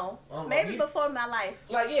don't know. Maybe before my life.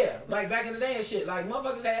 Like, yeah. Like, back in the day and shit. Like,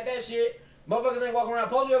 motherfuckers had that shit. Motherfuckers ain't walking around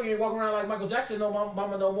polio. You ain't walking around like Michael Jackson no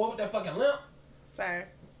mama no more with that fucking limp. Sir.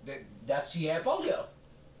 She had polio.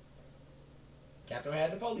 Catherine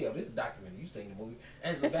had the polio. This is documented. You seen the movie.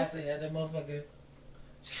 Angela Bassett had that motherfucker.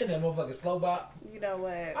 She had that motherfucking slow bop. You know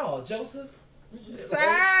what? Oh, Joseph.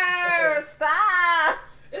 Sir, stop.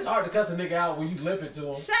 It's hard to cuss a nigga out when you limping to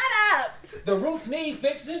him. Shut up. The roof need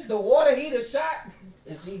fixing. The water heater shot.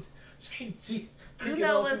 And she you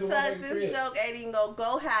know what sucked? This joke ain't even gonna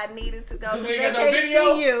go how I needed to go. They can't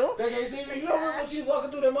see you. They can't see me. You know when she was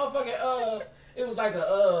walking through that motherfucking it was like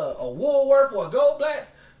a Woolworth or a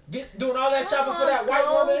Goldblatt's, doing all that shopping for that white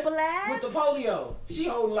woman with the polio. She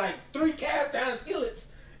holding like 3 cast iron skillets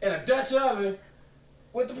and a Dutch oven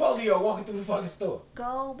with the polio walking through the fucking store.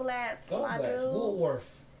 Goldblatt's, my dude.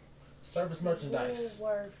 Woolworth. Service merchandise.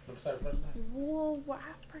 Woolworth. Service merchandise. Woolworth.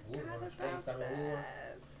 I forgot about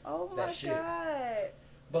that. Oh my That shit. God.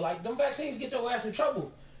 But like them vaccines get your ass in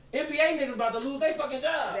trouble. NBA niggas about to lose their fucking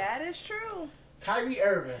job. That is true. Kyrie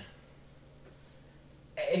Irving.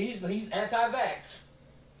 He's anti-vax.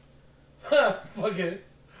 fucking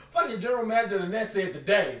general manager of the Nets said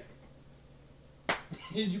today.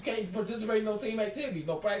 You can't participate in no team activities,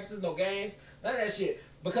 no practices, no games, none of that shit.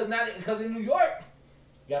 Because in New York,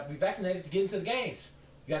 you have to be vaccinated to get into the games.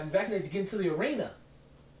 You have to be vaccinated to get into the arena.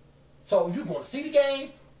 So if you want to see the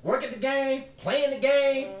game, work at the game, play in the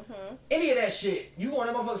game, any of that shit, you want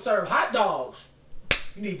them motherfuckers to serve hot dogs.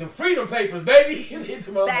 You need them freedom papers, baby. You need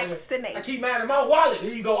them motherfuckers. Vaccinate. I keep mine in my wallet.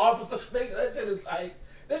 Here you go, officer. That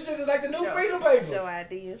shit is like the new freedom papers. Show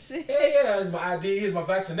ID and shit. Yeah. It's my ID. Here's my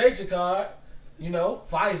vaccination card. You know,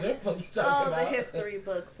 Pfizer. What you talking about? The history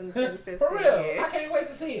books in 10, 15 For real. years. I can't wait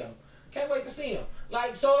to see him.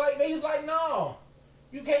 Like, so they was like, no.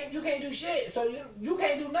 You can't do shit. So you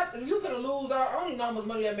can't do nothing. You finna lose I don't even know how much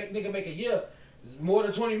money that nigga make a year. It's more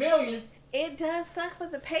than $20 million. It does suck for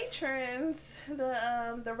the patrons,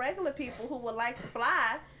 the regular people who would like to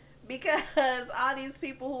fly, because all these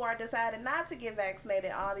people who are deciding not to get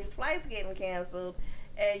vaccinated, all these flights getting canceled,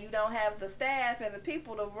 and you don't have the staff and the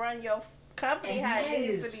people to run your company And how it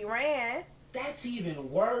needs to be ran. That's even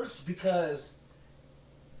worse because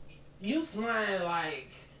you flying like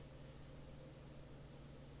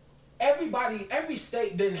every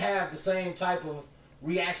state didn't have the same type of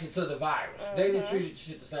reaction to the virus. They didn't treat it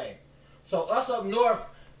shit the same. So us up north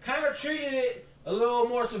kind of treated it a little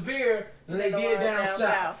more severe than they did down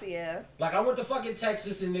south. Yeah. Like I went to fucking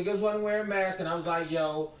Texas and niggas wasn't wearing masks and I was like,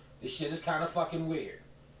 yo, this shit is kind of fucking weird.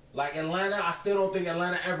 Like Atlanta, I still don't think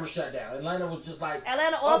Atlanta ever shut down. Atlanta was just like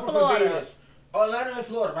Atlanta or Florida. Atlanta and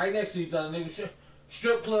Florida, right next to each other, niggas.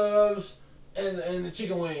 Strip clubs and the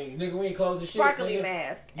chicken wings. Nigga, we ain't closed the shit. Sparkly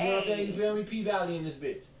mask. You know what I'm saying? You feel me? P-Valley in this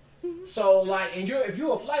bitch. So like, and if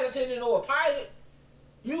you're a flight attendant or a pilot,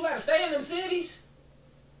 you gotta stay in them cities.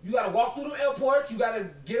 You gotta walk through them airports. You gotta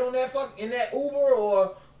get on that in that Uber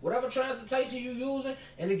or whatever transportation you using,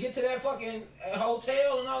 and to get to that fucking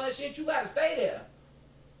hotel and all that shit, you gotta stay there.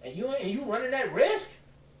 And you running that risk?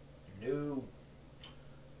 No.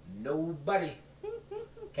 Nobody.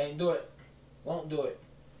 Can't do it. Won't do it.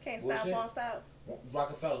 Can't stop, won't stop.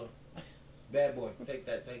 Rockefeller. Bad boy. Take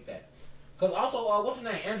that. Cause also, what's his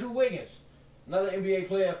name? Andrew Wiggins. Another NBA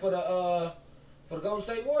player for the Golden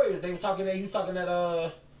State Warriors. He was talking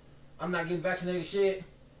that I'm not getting vaccinated shit.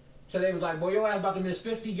 So they was like, boy, your ass about to miss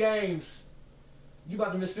 50 games. You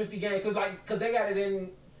about to miss 50 games. Cause they got it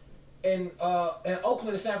in Oakland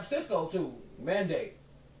and San Francisco too. Mandate.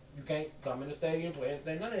 You can't come in the stadium, play in the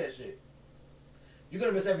stadium, none of that shit. You're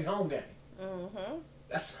gonna miss every home game. Mm-hmm.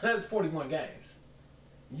 That's 41 games.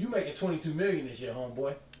 You making $22 million this year,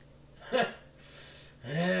 homeboy.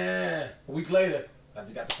 A week later, I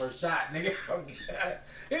just got the first shot, nigga.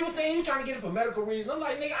 He was saying you trying to get it for medical reasons. I'm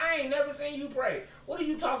like, nigga, I ain't never seen you pray. What are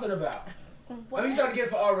you talking about? What? I mean, you trying to get it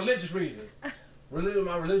for religious reasons.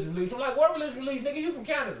 My religious beliefs. I'm like, what religious beliefs, nigga? You from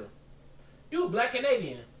Canada. You a black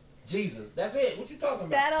Canadian. Jesus, that's it. What you talking about?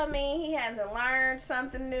 That don't mean he hasn't learned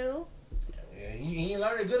something new. Yeah, he ain't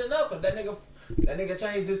learned it good enough because that nigga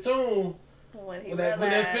changed his tune When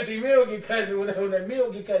that 50 mil get cut, when that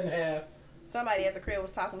meal get cut in half. Somebody at the crib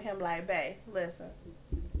was talking to him like, bae, listen,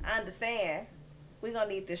 I understand. We gonna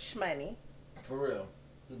need this shmoney. For real.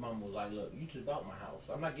 His mama was like, look, you just bought my house.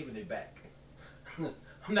 I'm not giving it back. I'm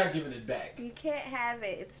not giving it back. You can't have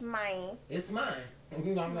it. It's mine. It's mine.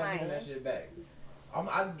 I'm not giving that shit back.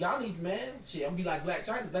 Y'all need, man, shit, I'm gonna be like Black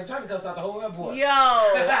China. Black China cussed out the whole airport. Yo,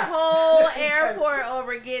 whole airport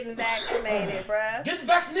over getting vaccinated, bruh. Get the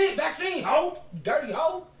vaccine, hoe. You dirty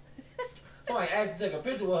hoe. Somebody asked to take a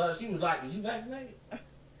picture with her. She was like, is you vaccinated?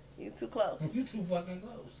 You too close. You too fucking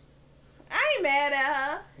close. I ain't mad at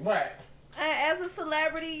her. Right. As a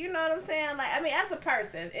celebrity, you know what I'm saying? Like, I mean, as a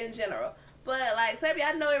person in general. But, like, so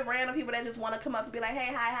I know it random people that just want to come up and be like,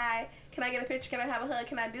 hey, hi. Can I get a picture? Can I have a hug?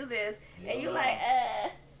 Can I do this? Yeah, and you like,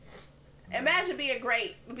 imagine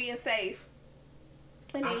being safe.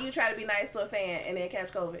 And then you try to be nice to a fan and then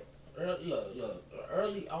catch COVID. Look.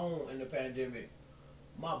 Early on in the pandemic,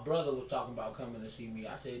 my brother was talking about coming to see me.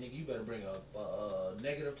 I said, nigga, you better bring a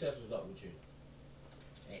negative test result with you.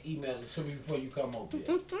 And email it to me before you come over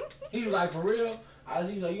here. He was like, for real? I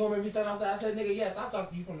was, you gonna make me stand outside? I said, nigga, yes, I'll talk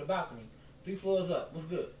to you from the balcony. 3 floors up. What's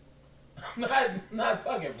good? I'm not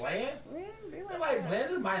fucking playing. Yeah, be like Nobody playing.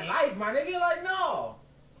 This is my life, my nigga. Like, no.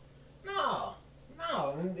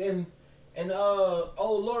 And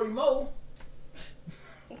old Lori Moe,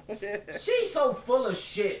 she's so full of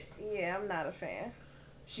shit. Yeah, I'm not a fan.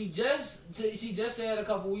 She just said a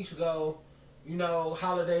couple weeks ago, you know,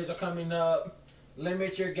 holidays are coming up,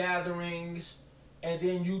 limit your gatherings, and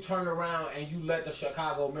then you turn around and you let the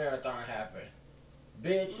Chicago Marathon happen.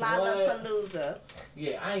 Bitch, Lollapalooza.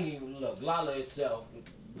 Yeah, I ain't even look. Lala itself,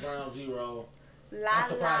 Ground Zero. I'm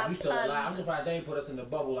surprised we still alive. I'm surprised they ain't put us in the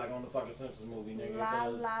bubble like on the fucking Simpsons movie, nigga.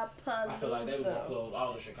 Lollapalooza. I feel like they was gonna close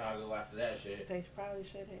all of Chicago after that shit. They probably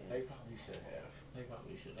should have. They probably should have.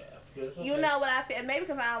 Okay. You know what I feel? Maybe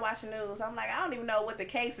because I don't watch the news. I'm like, I don't even know what the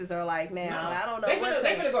cases are like now. I don't know they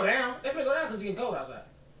finna go down. They finna go down because it's getting cold outside.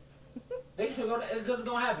 They finna go because it's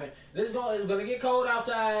gonna happen. It's gonna get cold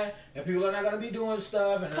outside, and people are not gonna be doing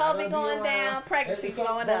stuff. And COVID going down, pregnancy's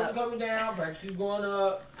going up. Coming down, pregnancy's going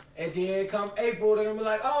up, and then come April, they're gonna be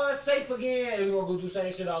like, oh, it's safe again, and we're gonna go do the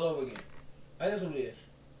same shit all over again. Like, that's what it is.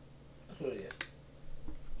 That's what it is.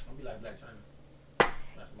 I'll be like Black China.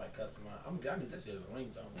 Not somebody cussing my. I need that shit as a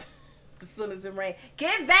ringtone. As soon as it rains,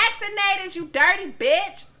 get vaccinated, you dirty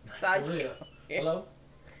bitch. Sorry. For real. Hello.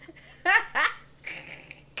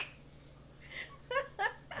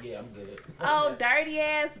 Yeah, I'm good. Oh, dirty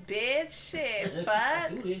ass bitch. Shit, fuck. I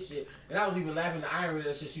do this shit. And I was even laughing the irony of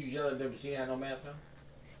that shit. She was yelling at them, but she didn't have no mask on.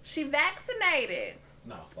 She vaccinated.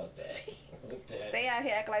 No, fuck that. Fuck that. Stay out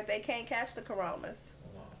here acting like they can't catch the coronas.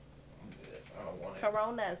 No, I'm good. I don't want it.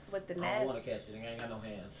 Coronas with the I nest. don't want to catch it. I ain't got no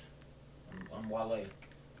hands. I'm Wale.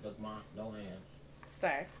 Look, ma, no hands.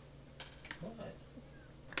 Sir.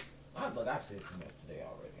 What? I've said too much today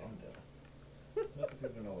already. I'm done. Let the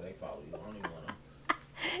people know they follow you. I don't even want to.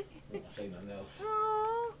 I don't say nothing else.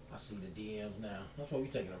 Aww. I see the DMs now. That's why we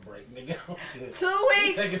taking a break, nigga. 2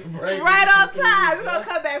 weeks. Taking a break. Right on time. We're Yeah. going to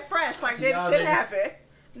come back fresh like didn't shit happen.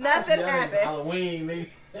 Nothing happened. Halloween,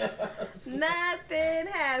 nigga. Nothing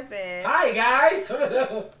happened. Hi, guys.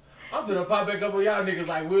 I'm finna pop back up on y'all niggas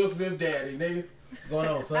like Will Smith daddy, nigga. What's going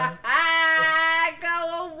on, son?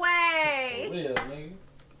 Go away. For real, nigga. Think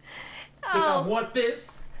I Oh, want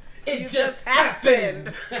this? It You just just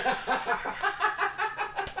happened.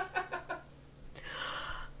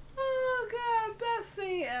 oh God, best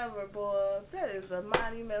scene ever, boy. That is a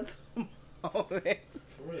monumental moment.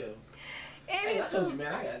 For real. Hey, I told you,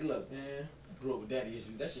 man. Look, man. I grew up with daddy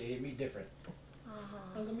issues. That shit hit me different.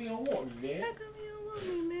 How come you don't want me, man? How come you don't want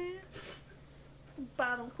me, man?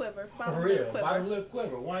 Bottom quiver. For Bottom real. lip quiver. Bottom lip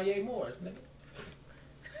quiver. Wanye Morris,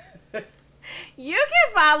 nigga. You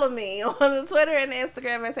can follow me on the Twitter and the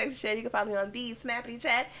Instagram at Sexy Shell. You can follow me on the Snappy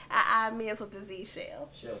Chat at Miss with the Z Shell.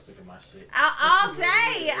 Shell's sick of my shit. All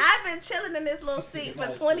day. I've been chilling in this little seat for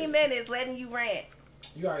My 20 shit. minutes letting you rant.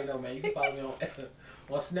 You already know, man. You can follow me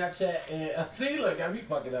on Snapchat and see, look, got me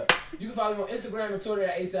fucking up. You can follow me on Instagram and Twitter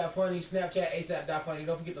at ASAP Funny, Snapchat ASAP.funny.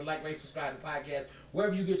 Don't forget to like, rate, subscribe to the podcast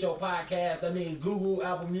wherever you get your podcast. That means Google,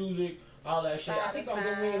 Apple Music, all that shit. I think I'm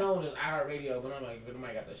getting on this iHeartRadio, but I'm like, but I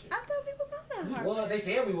might got that shit. I thought we was on We that. was. They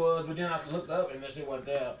said we was, but then I looked up and that shit wasn't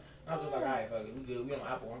there. I was just like, all right, fuck it, we good. We on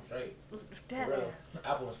Apple, I'm straight. For That real. ass.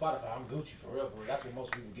 Apple and Spotify, I'm Gucci for real. That's where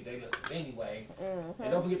most people get their listens anyway. Mm-hmm.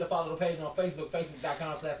 And don't forget to follow the page on Facebook,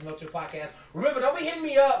 facebook.com/MilkChipPodcast. Remember, don't be hitting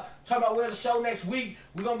me up talking about where's the show next week.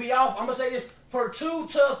 We're going to be off, I'm going to say this, for 2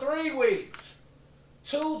 to 3 weeks.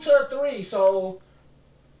 2 to 3. So,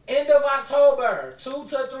 end of October, 2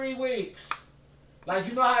 to 3 weeks. Like,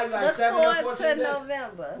 you know how like Look 7 or forward 14 to days?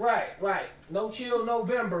 November. Right. No chill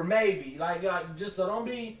November, maybe. Like just so don't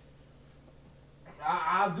be.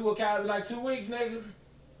 I'll do a count like 2 weeks, niggas.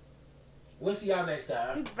 We'll see y'all next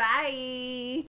time. Bye.